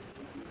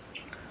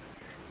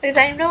 Because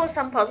I know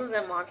some puzzles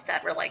in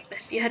Mondstadt were like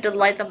this. You had to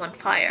light them on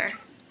fire.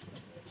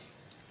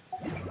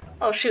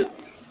 Oh shoot.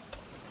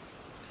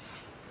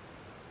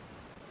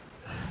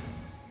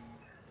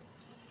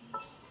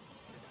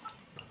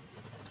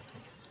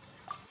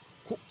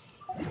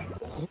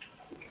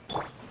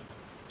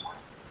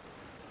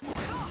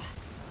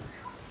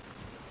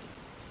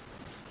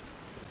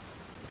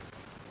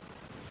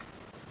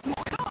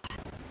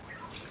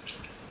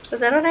 Was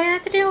that what I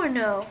had to do or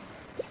no?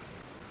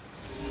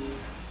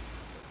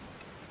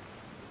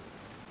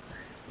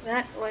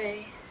 That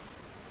way.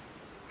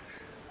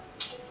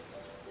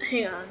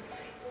 Hang on.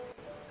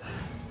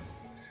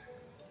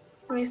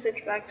 Let me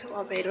switch back to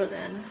Albedo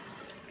then.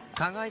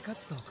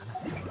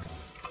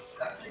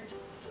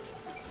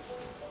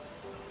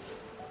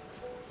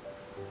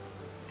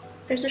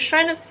 There's a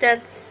Shrine of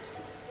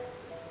Deaths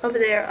over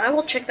there. I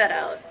will check that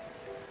out.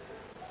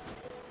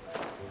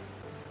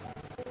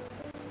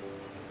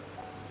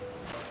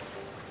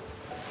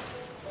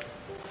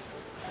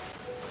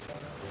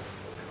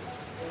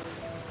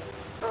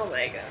 Oh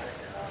my god,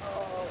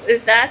 no.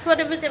 If that's what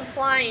it was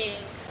implying.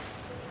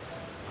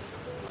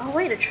 Oh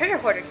wait, a treasure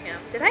hoarder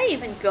camp. Did I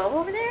even go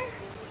over there?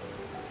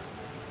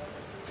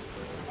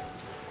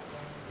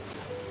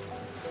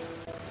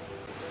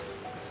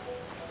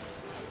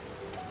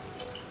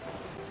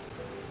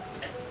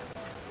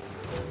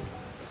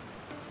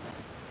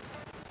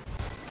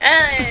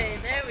 Hey,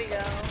 there we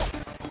go.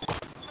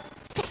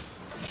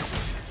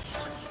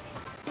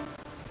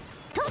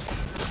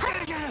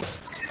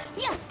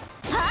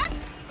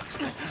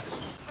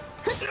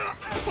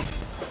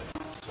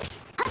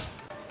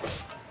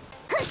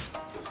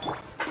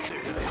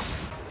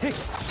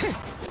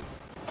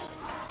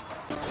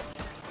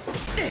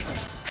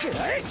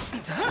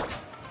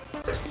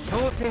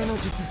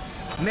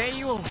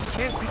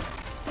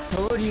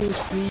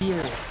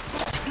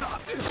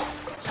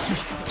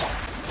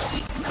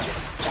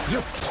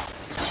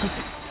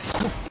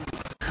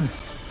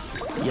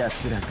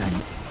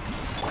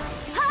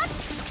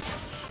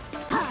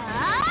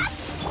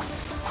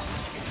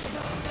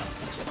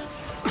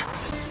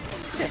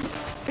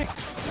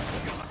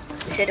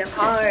 Hit him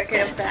hard,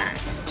 hit him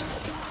fast.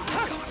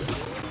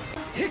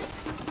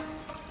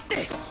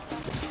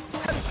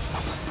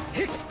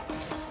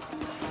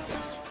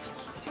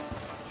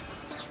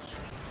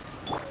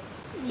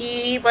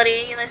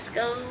 buddy. Let's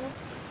go.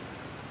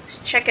 Let's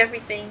check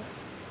everything.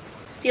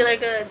 Steal our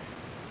goods.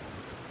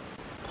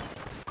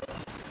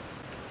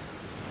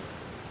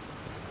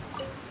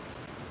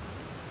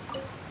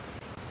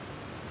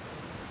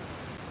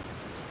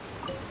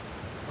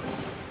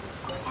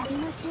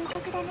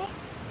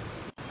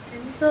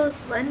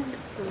 Enzo's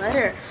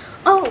letter.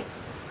 Oh!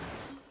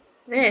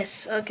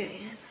 This.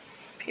 Okay.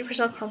 Papers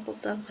all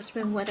crumpled up. Must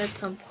have been wet at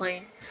some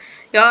point.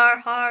 Yar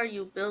har,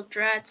 you bilge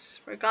rats.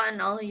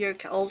 Forgotten all your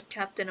old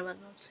captain of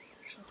unknown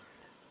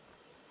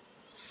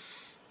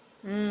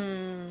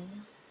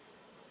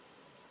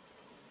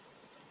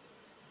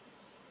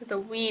The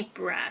wee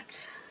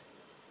brat.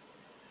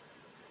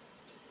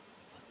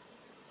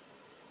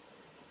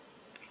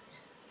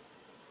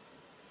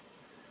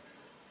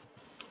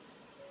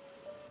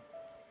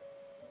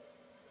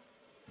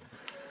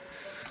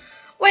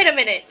 Wait a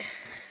minute!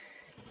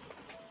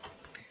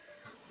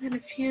 And a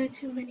few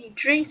too many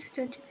drinks.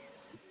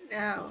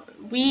 Now,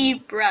 wee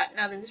brat.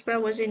 Now then, this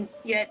brat wasn't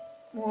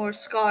yet more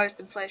scars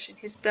than flesh, and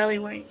his belly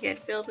weren't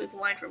yet filled with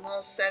wine from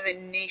all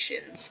 7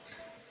 nations.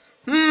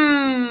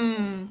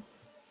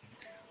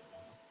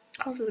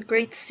 Also, the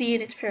great sea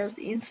and its perils,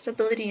 the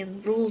instability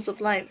and rules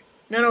of life.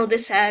 None of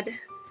this had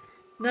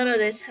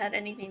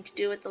anything to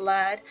do with the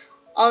lad.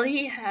 All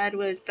he had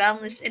was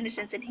boundless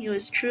innocence, and he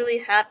was truly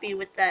happy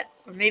with that.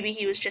 Or maybe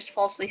he was just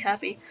falsely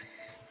happy.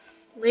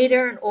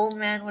 Later, an old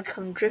man would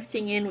come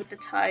drifting in with the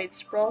tide,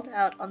 sprawled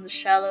out on the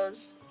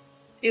shallows.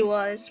 It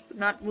was, but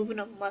not moving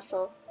a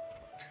muscle.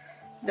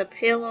 The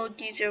pale old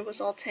geezer was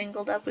all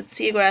tangled up with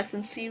seagrass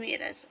and seaweed,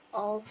 and it's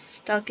all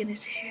stuck in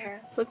his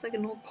hair. Looked like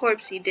an old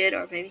corpse, he did,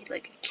 or maybe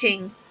like a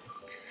king.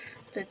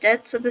 The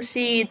depths of the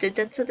sea,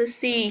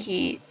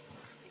 he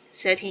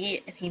said,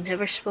 and he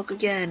never spoke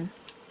again.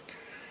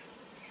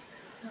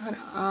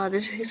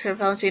 This is her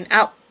Valentine.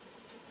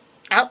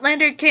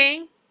 Outlander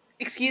King?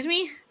 Excuse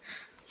me?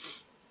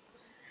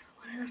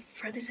 What are the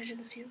furthest edge of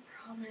the sea?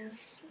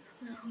 Promise.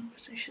 The home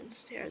shouldn't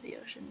stare at the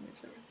ocean.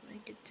 It's never going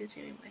to get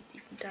dizzy. We might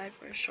even die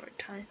for a short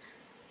time.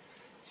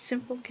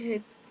 Simple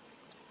kid.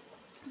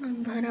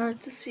 But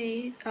out to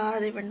sea.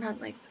 They were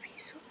not like the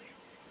peaceful.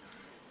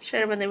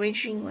 Shattered by the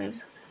raging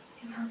waves.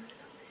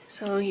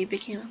 So he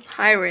became a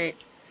pirate.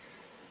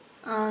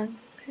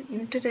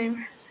 Even today,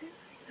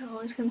 that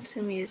always comes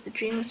to me is the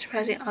dream of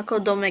surpassing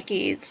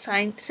Akodomeki,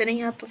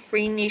 setting up a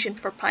free nation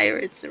for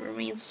pirates that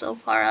remains so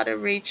far out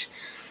of reach.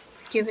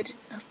 Give it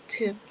up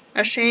to.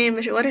 A shame,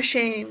 what a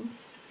shame.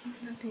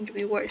 Nothing to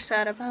be worried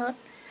sad about.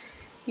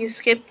 He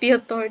escaped the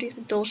authorities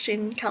of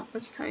Dulcin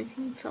countless times.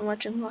 He did so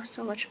much and lost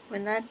so much.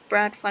 When that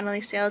brat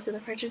finally sailed to the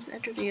furthest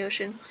edge of the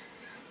ocean,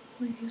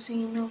 when he was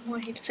seeing no more,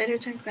 he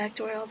decided to turn back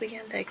to where it all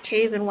began, that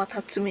cave in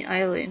Watatsumi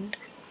Island.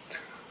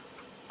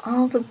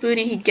 All the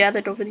booty he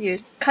gathered over the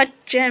years, cut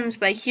gems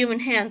by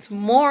human hands,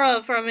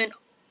 Mora from an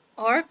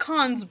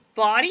Archon's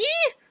body?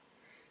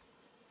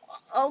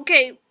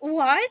 Okay,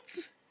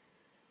 what?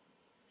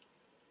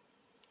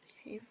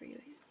 Okay, for you.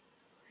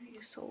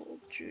 You sold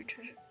true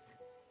treasure.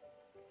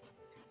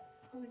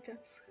 Oh,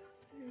 that's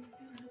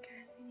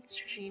okay. It's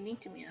treasure unique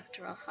to me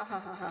after all. Ha ha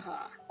ha ha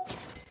ha.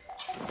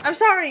 I'm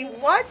sorry,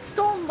 what?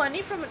 Stole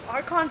money from an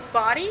Archon's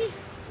body?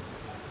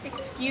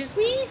 Excuse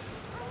me?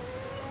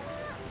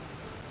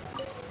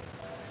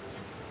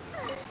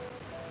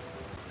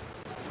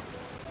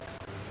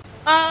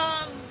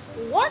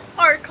 What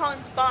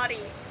Archon's body,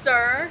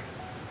 sir?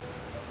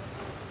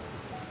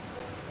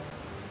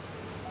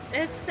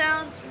 It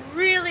sounds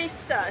really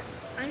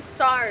sus. I'm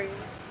sorry.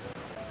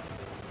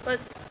 But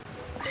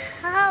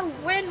how,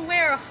 when,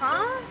 where,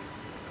 huh?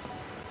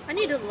 I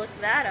need to look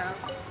that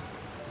up.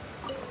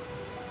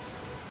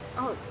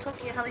 Oh,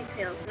 Tokyo Heli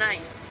Tales,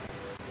 nice.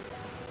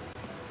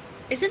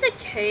 Is it the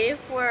cave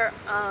where,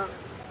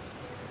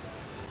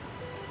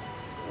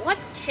 what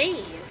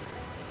cave?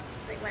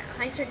 Like, my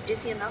eyes are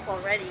dizzy enough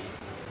already.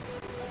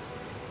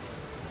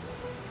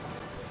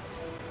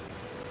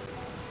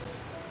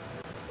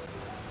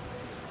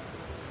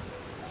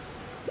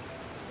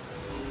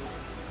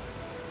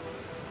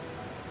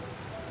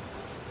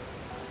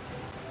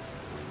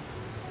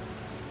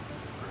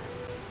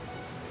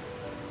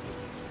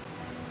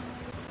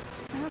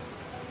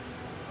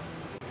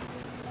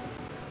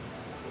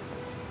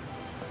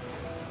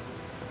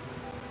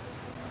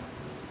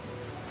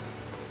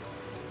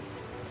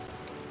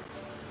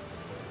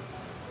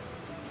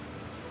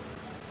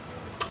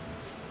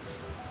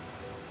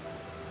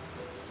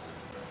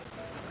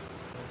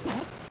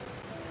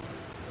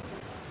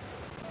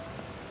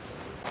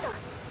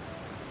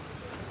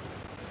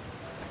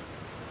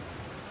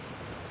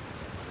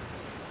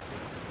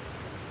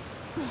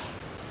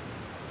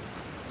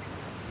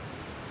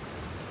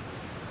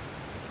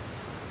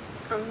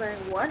 I'm like,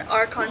 what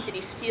Archon did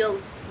he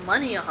steal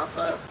money off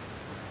of?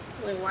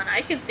 The only one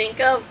I can think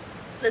of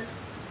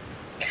that's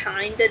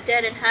kinda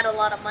dead and had a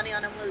lot of money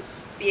on him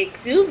was the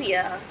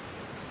Exuvia.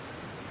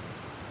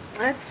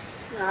 That's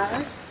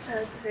sus.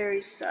 That's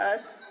very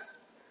sus.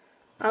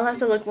 I'll have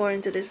to look more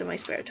into this in my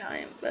spare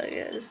time, but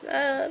yes,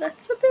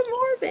 that's a bit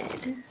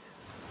morbid.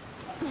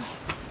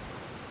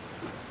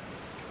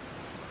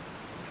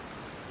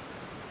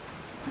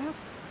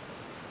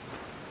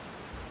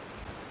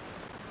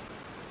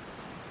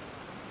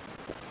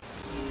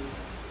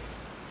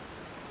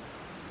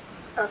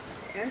 up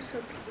there, so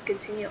we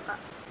continue up.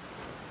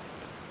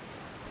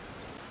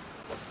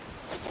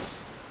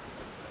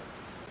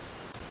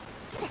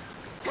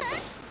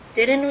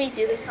 Didn't we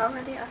do this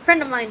already? A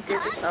friend of mine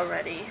did this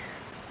already.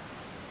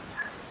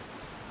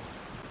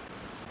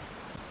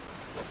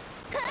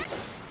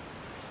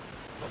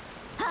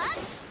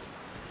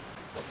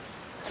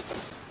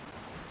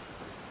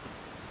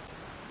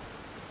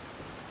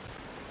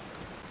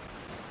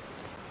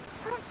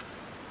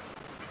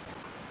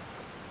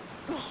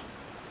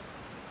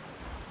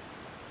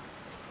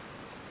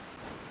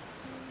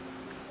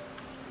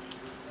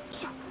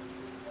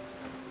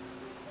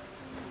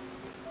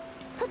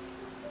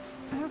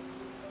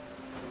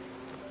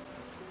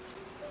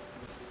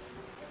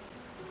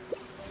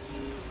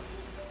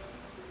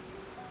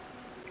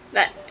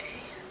 That way.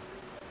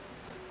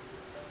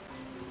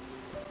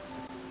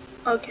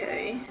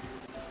 Okay.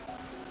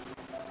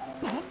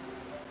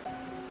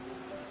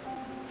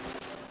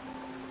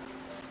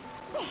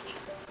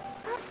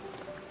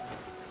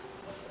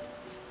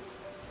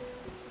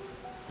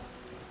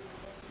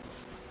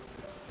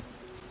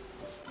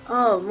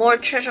 Oh, more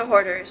treasure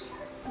hoarders.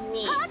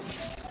 Neat.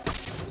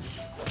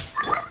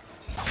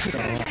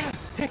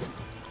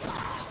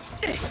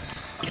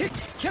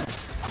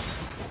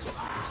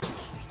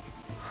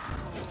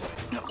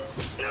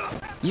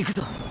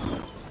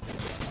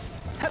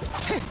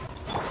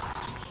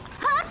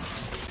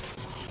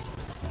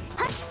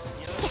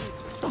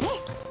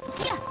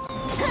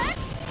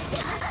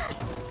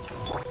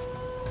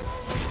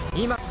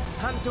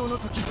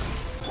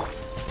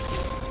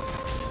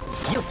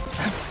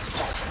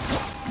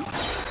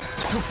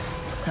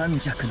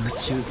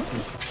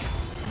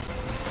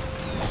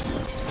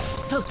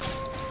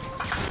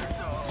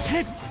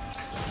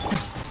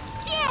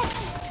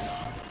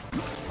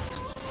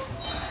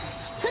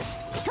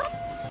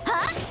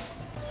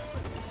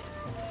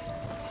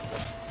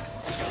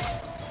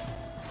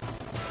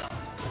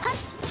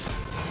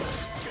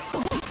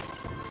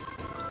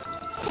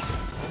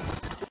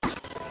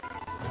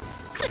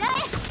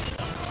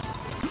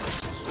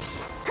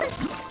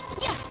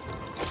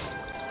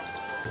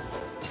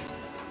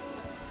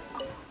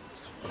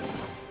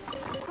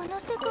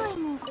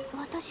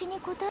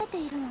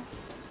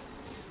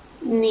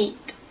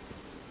 Neat.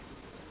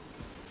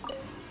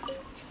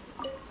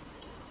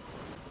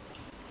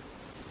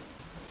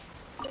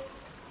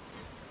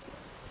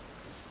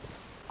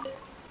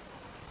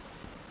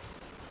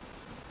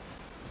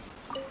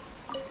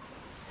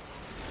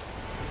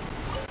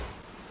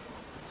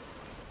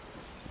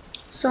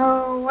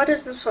 So, what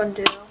does this one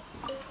do?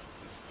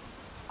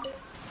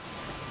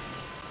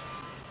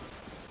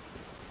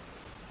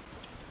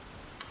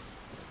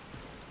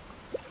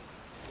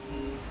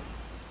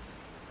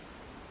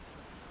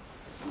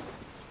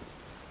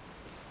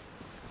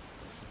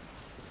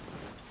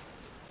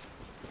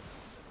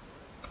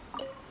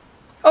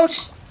 Oh,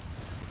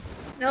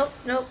 nope,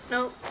 nope,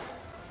 nope.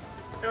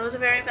 That was a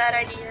very bad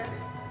idea.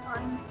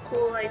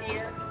 Uncool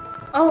idea.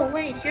 Oh,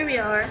 wait, here we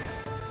are.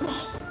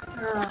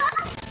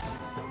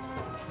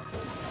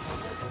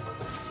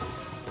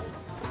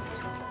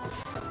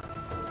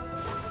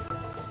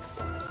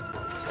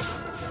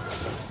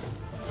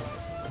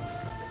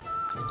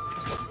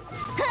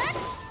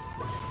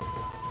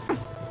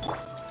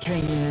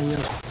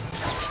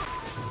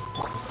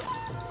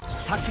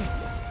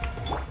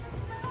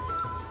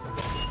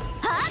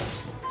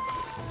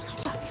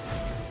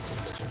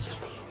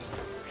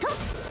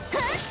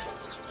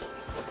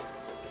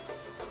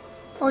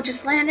 Oh,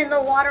 just land in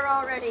the water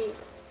already.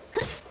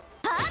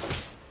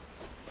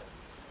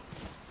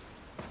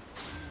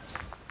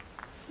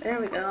 There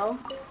we go.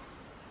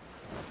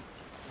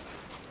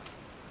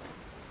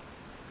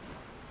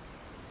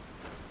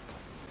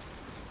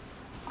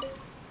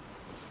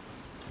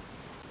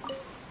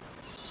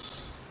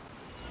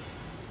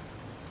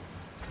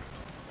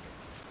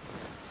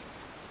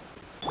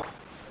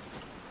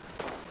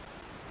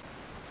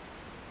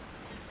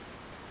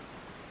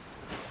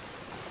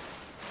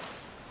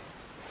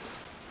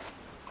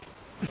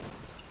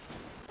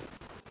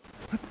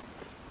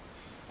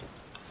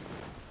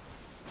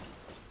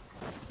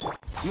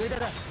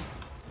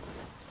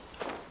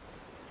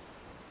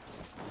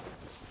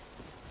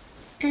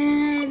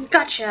 And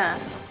gotcha.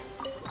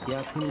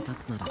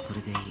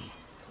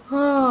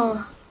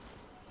 Oh.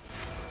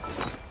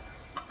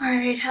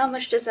 Alright, how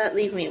much does that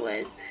leave me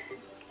with?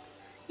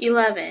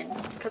 11,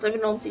 because I've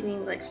been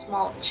opening like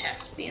small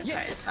chests the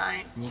entire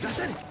time.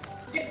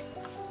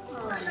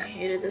 Oh, I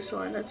hated this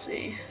one. Let's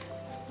see.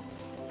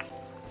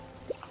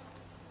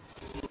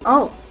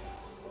 Oh.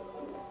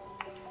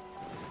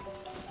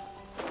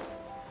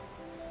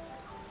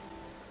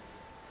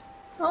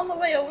 All the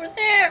way over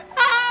there.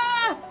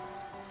 Ah!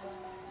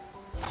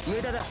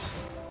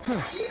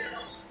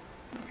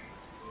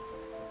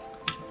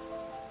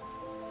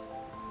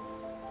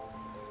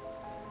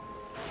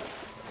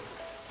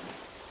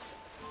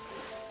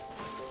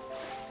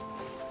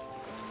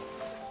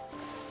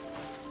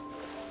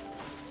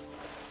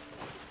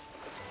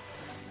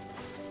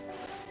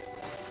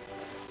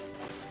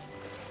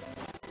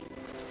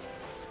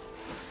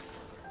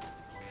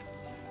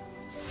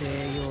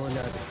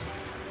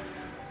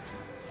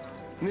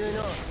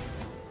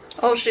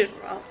 Oh shoot.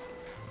 Oh.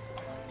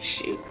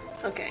 Shoot.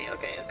 Okay.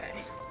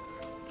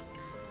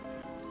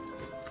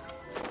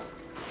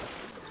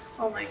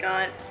 Oh my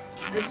god.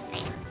 This...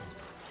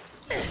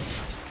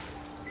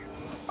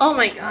 Oh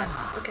my god.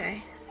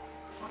 Okay.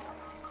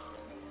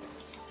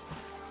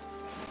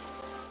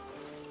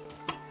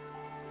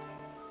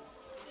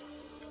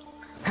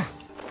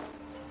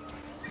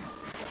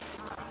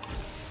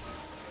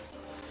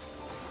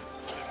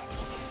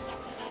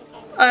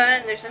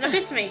 And there's an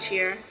abyss mage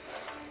here.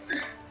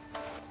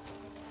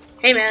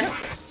 Hey man.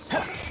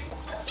 Oh.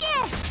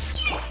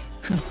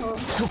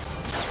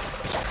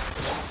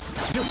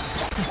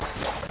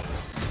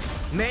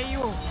 名誉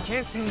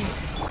牽制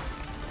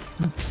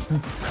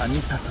神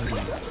悟り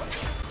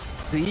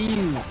水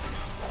遊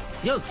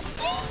よっ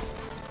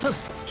と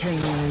剣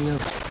影よっ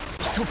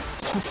と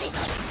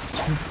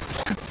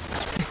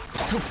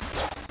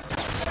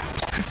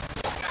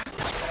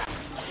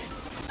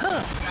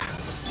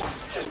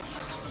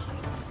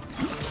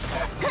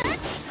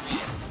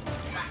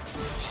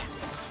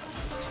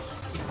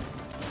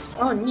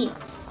Oh, neat.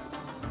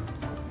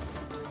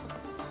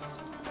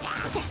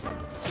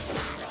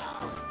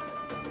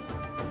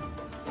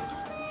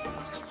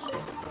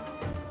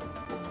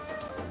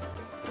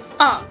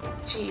 Oh,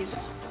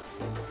 jeez.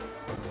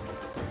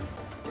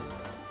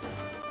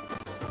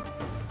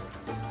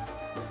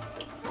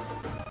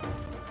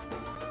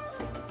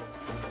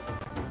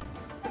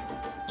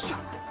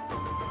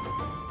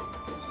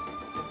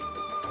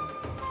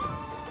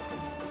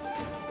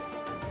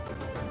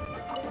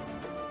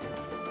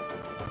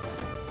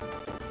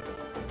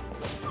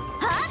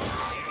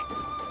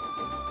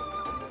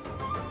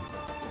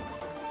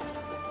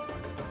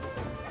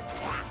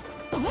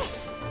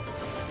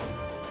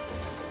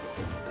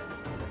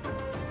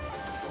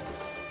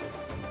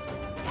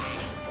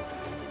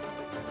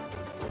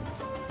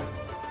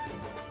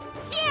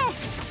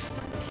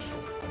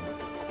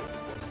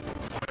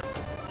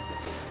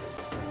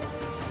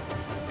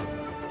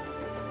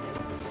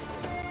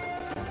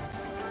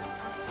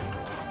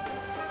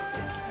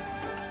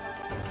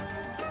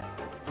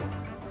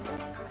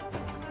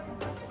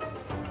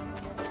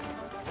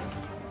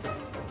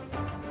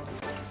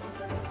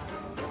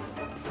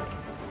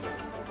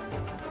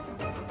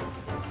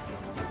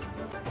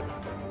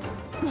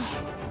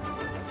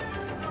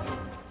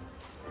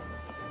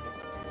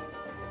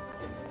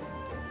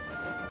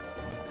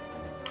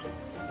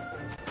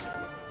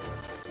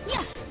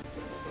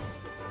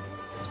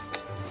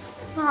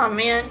 Oh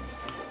man.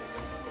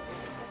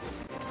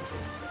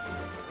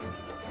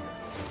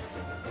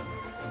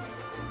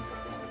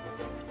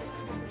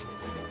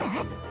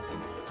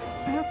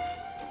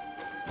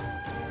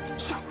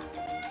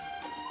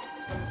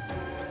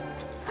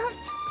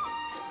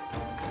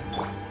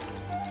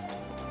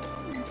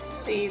 Let's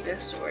see if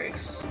this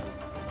works.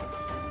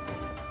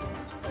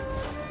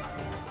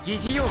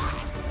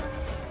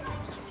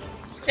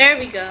 There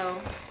we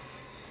go.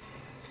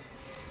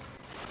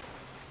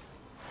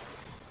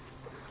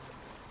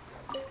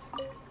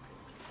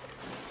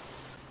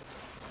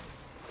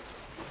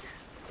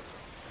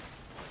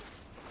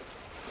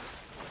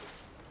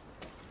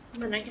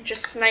 Then I can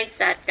just snipe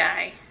that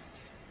guy.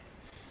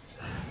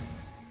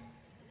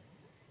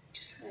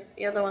 Just snipe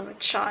the other one with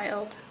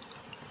child.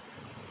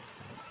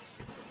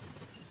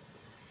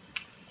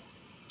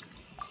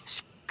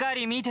 しっか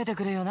り見てて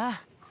くれよ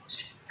な。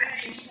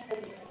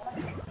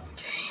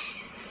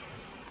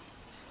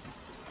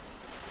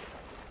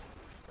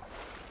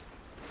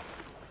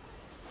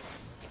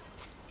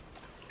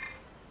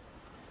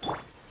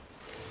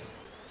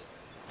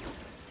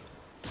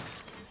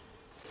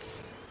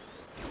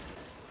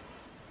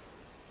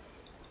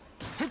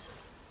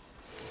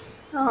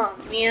Oh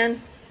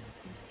man.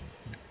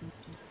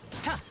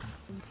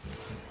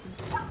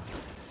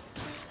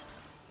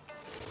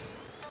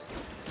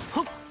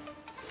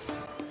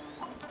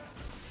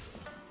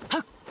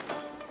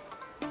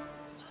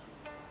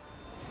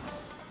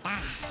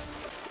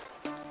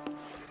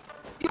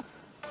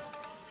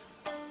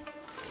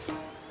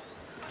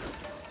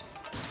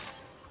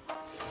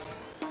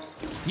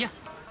 Yeah.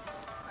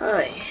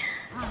 Hey.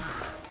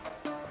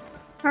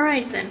 All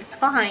right then,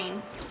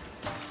 fine.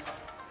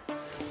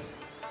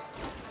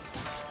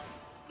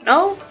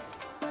 No?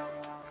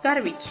 You've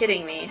gotta be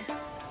kidding me.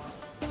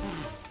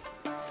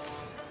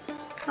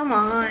 Come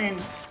on.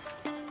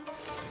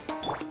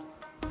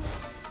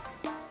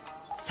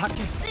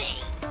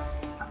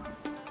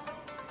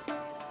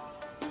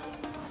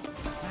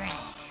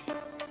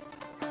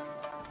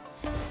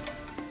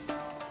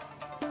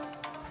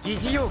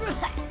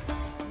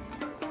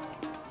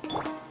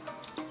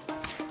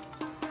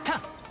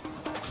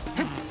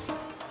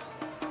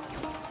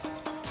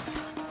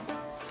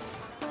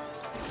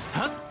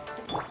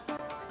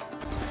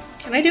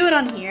 Can I do it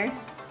on here?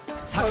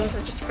 Or does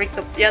it just break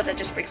the— yeah, that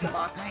just breaks the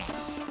box.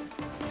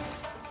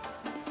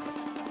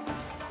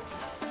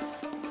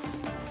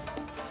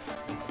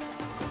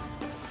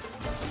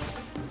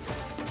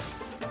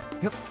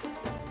 Yep.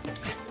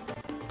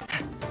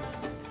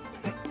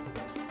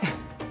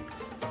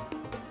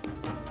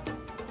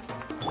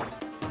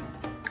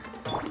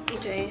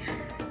 Okay.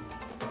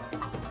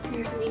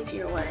 Here's an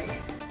easier way.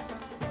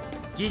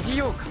 疑似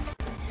用か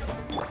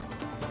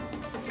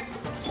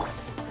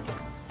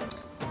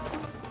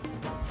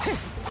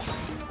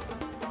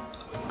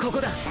こ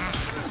こだ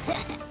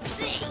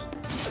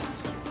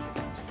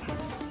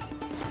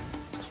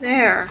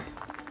There.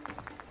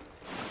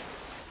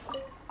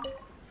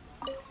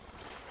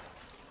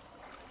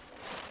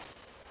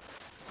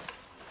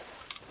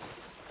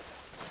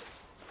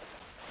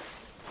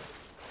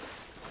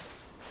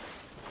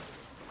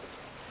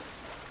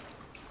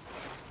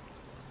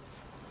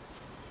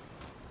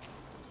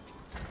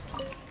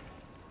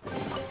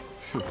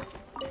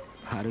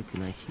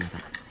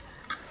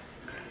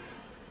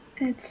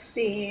 Let's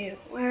see,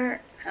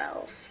 where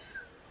else?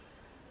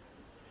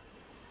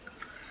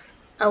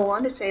 I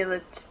want to say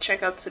let's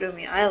check out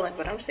Watatsumi Island,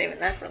 but I'm saving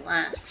that for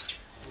last.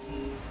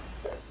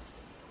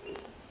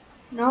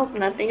 Nope,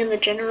 nothing in the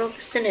general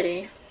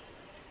vicinity.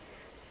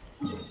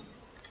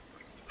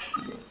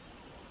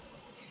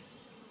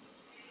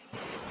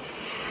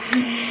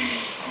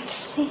 Let's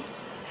see.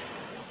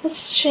 Let's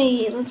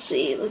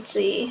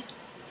see.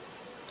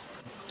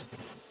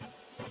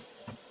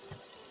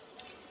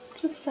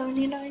 It's at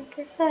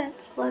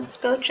 79%. So let's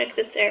go check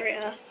this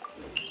area.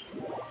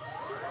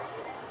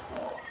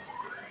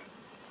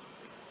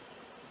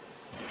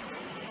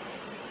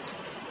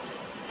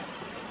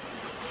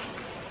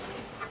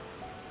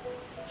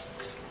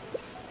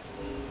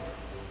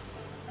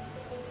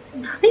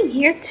 Nothing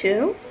here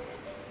too?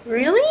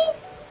 Really?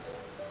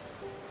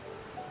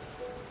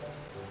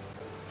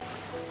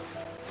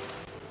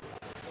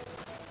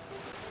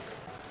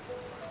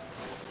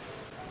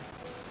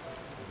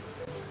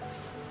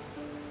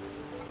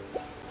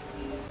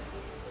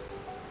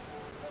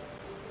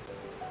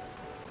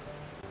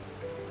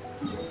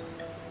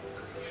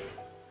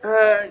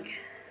 Ugh.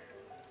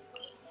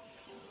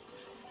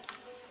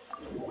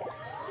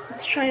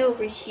 Let's try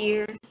over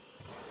here.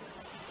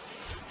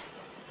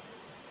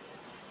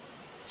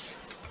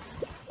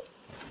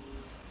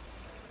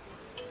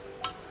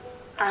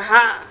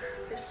 Aha!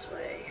 This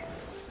way.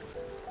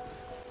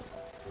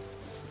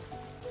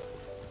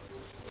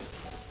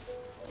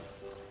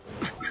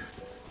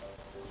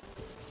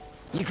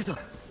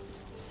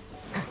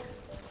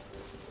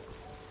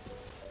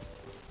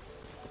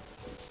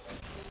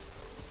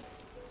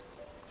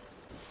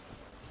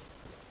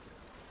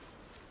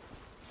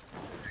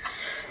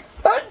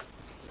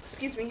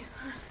 Excuse me.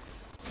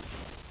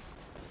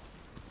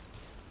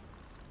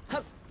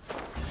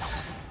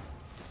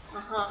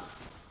 Uh-huh.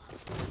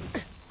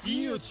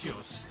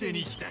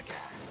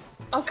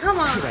 Oh, come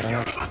on!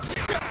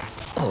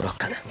 愚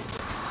かな。い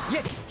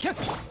え、100。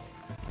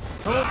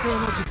創世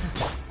の術。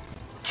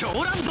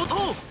狂乱怒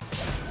涛。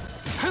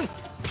ふん。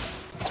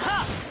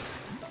は。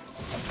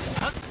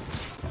は。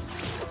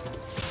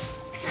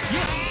いえ。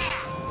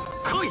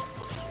来い。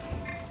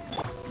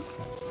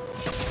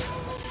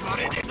こ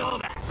れでどう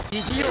だ。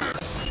疑似用。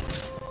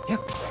100。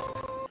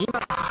今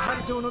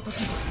感情の時。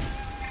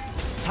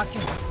叫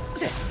ぶ。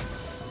せ。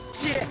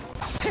知れ。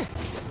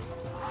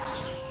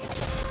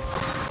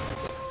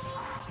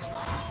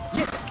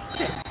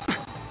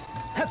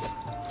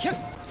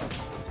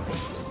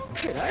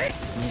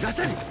逃が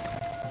せる。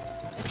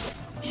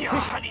や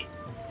はり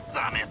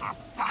ダメだっ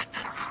た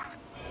か。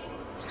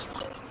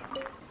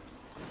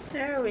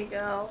There we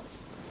go.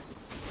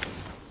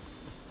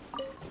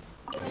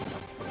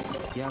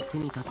 役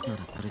に立つな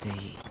らそれでい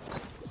い。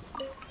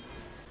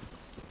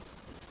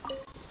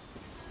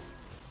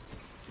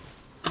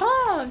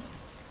Oh!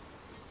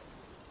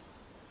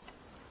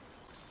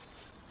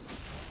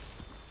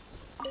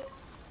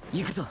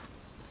 行くぞ。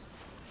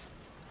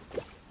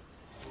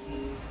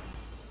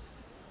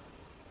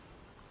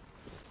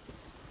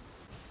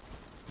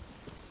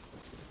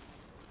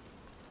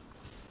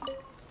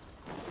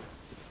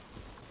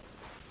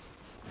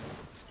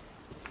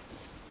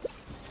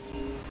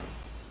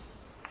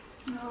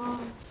No.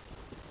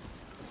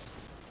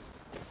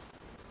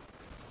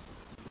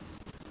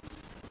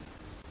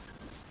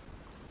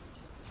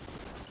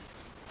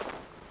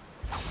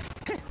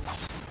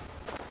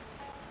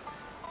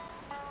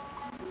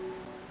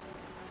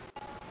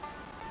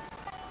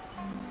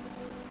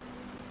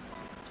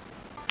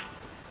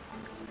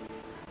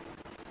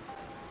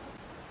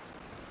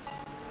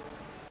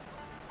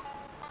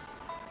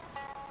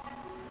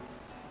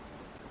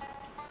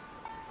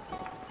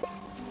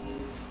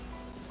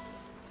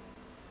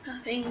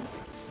 Nothing.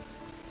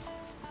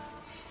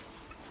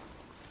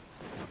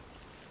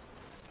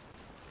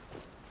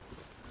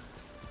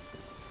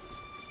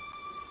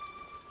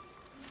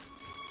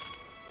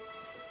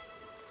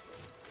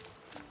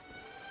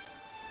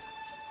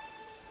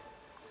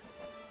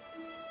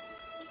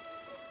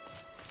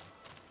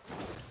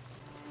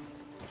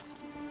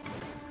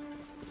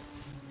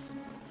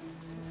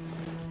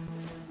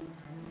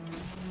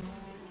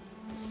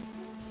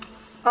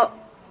 Oh,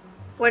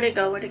 where'd it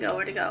go? Where'd it go?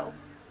 Where'd it go?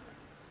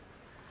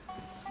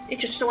 It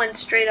just went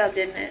straight up,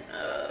 didn't it?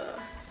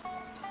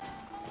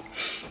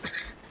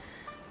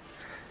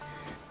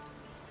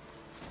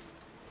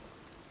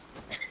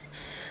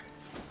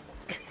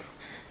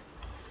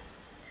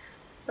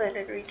 let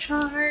it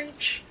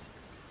recharge,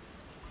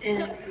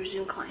 and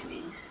resume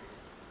climbing.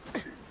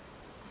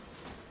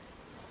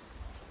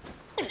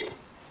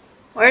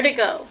 Where'd it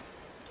go?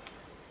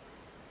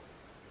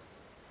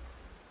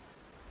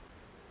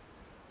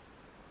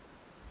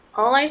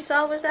 All I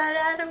saw was that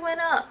adder went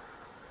up.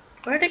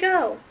 Where'd it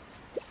go?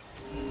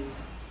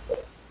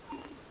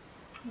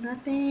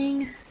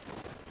 Nothing.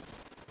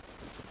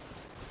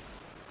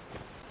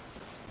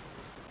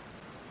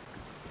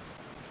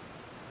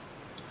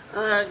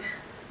 Okay,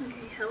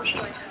 how much do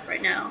I have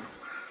right now?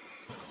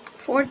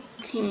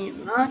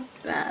 14, not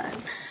bad.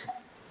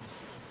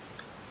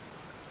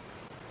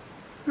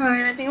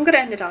 Alright, I think I'm gonna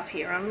end it off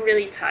here. I'm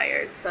really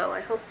tired, so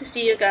I hope to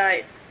see you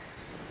guys.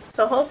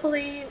 So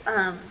hopefully,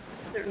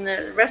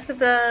 the rest of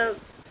the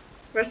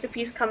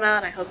recipes come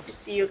out. I hope to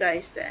see you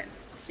guys then.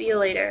 See you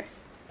later.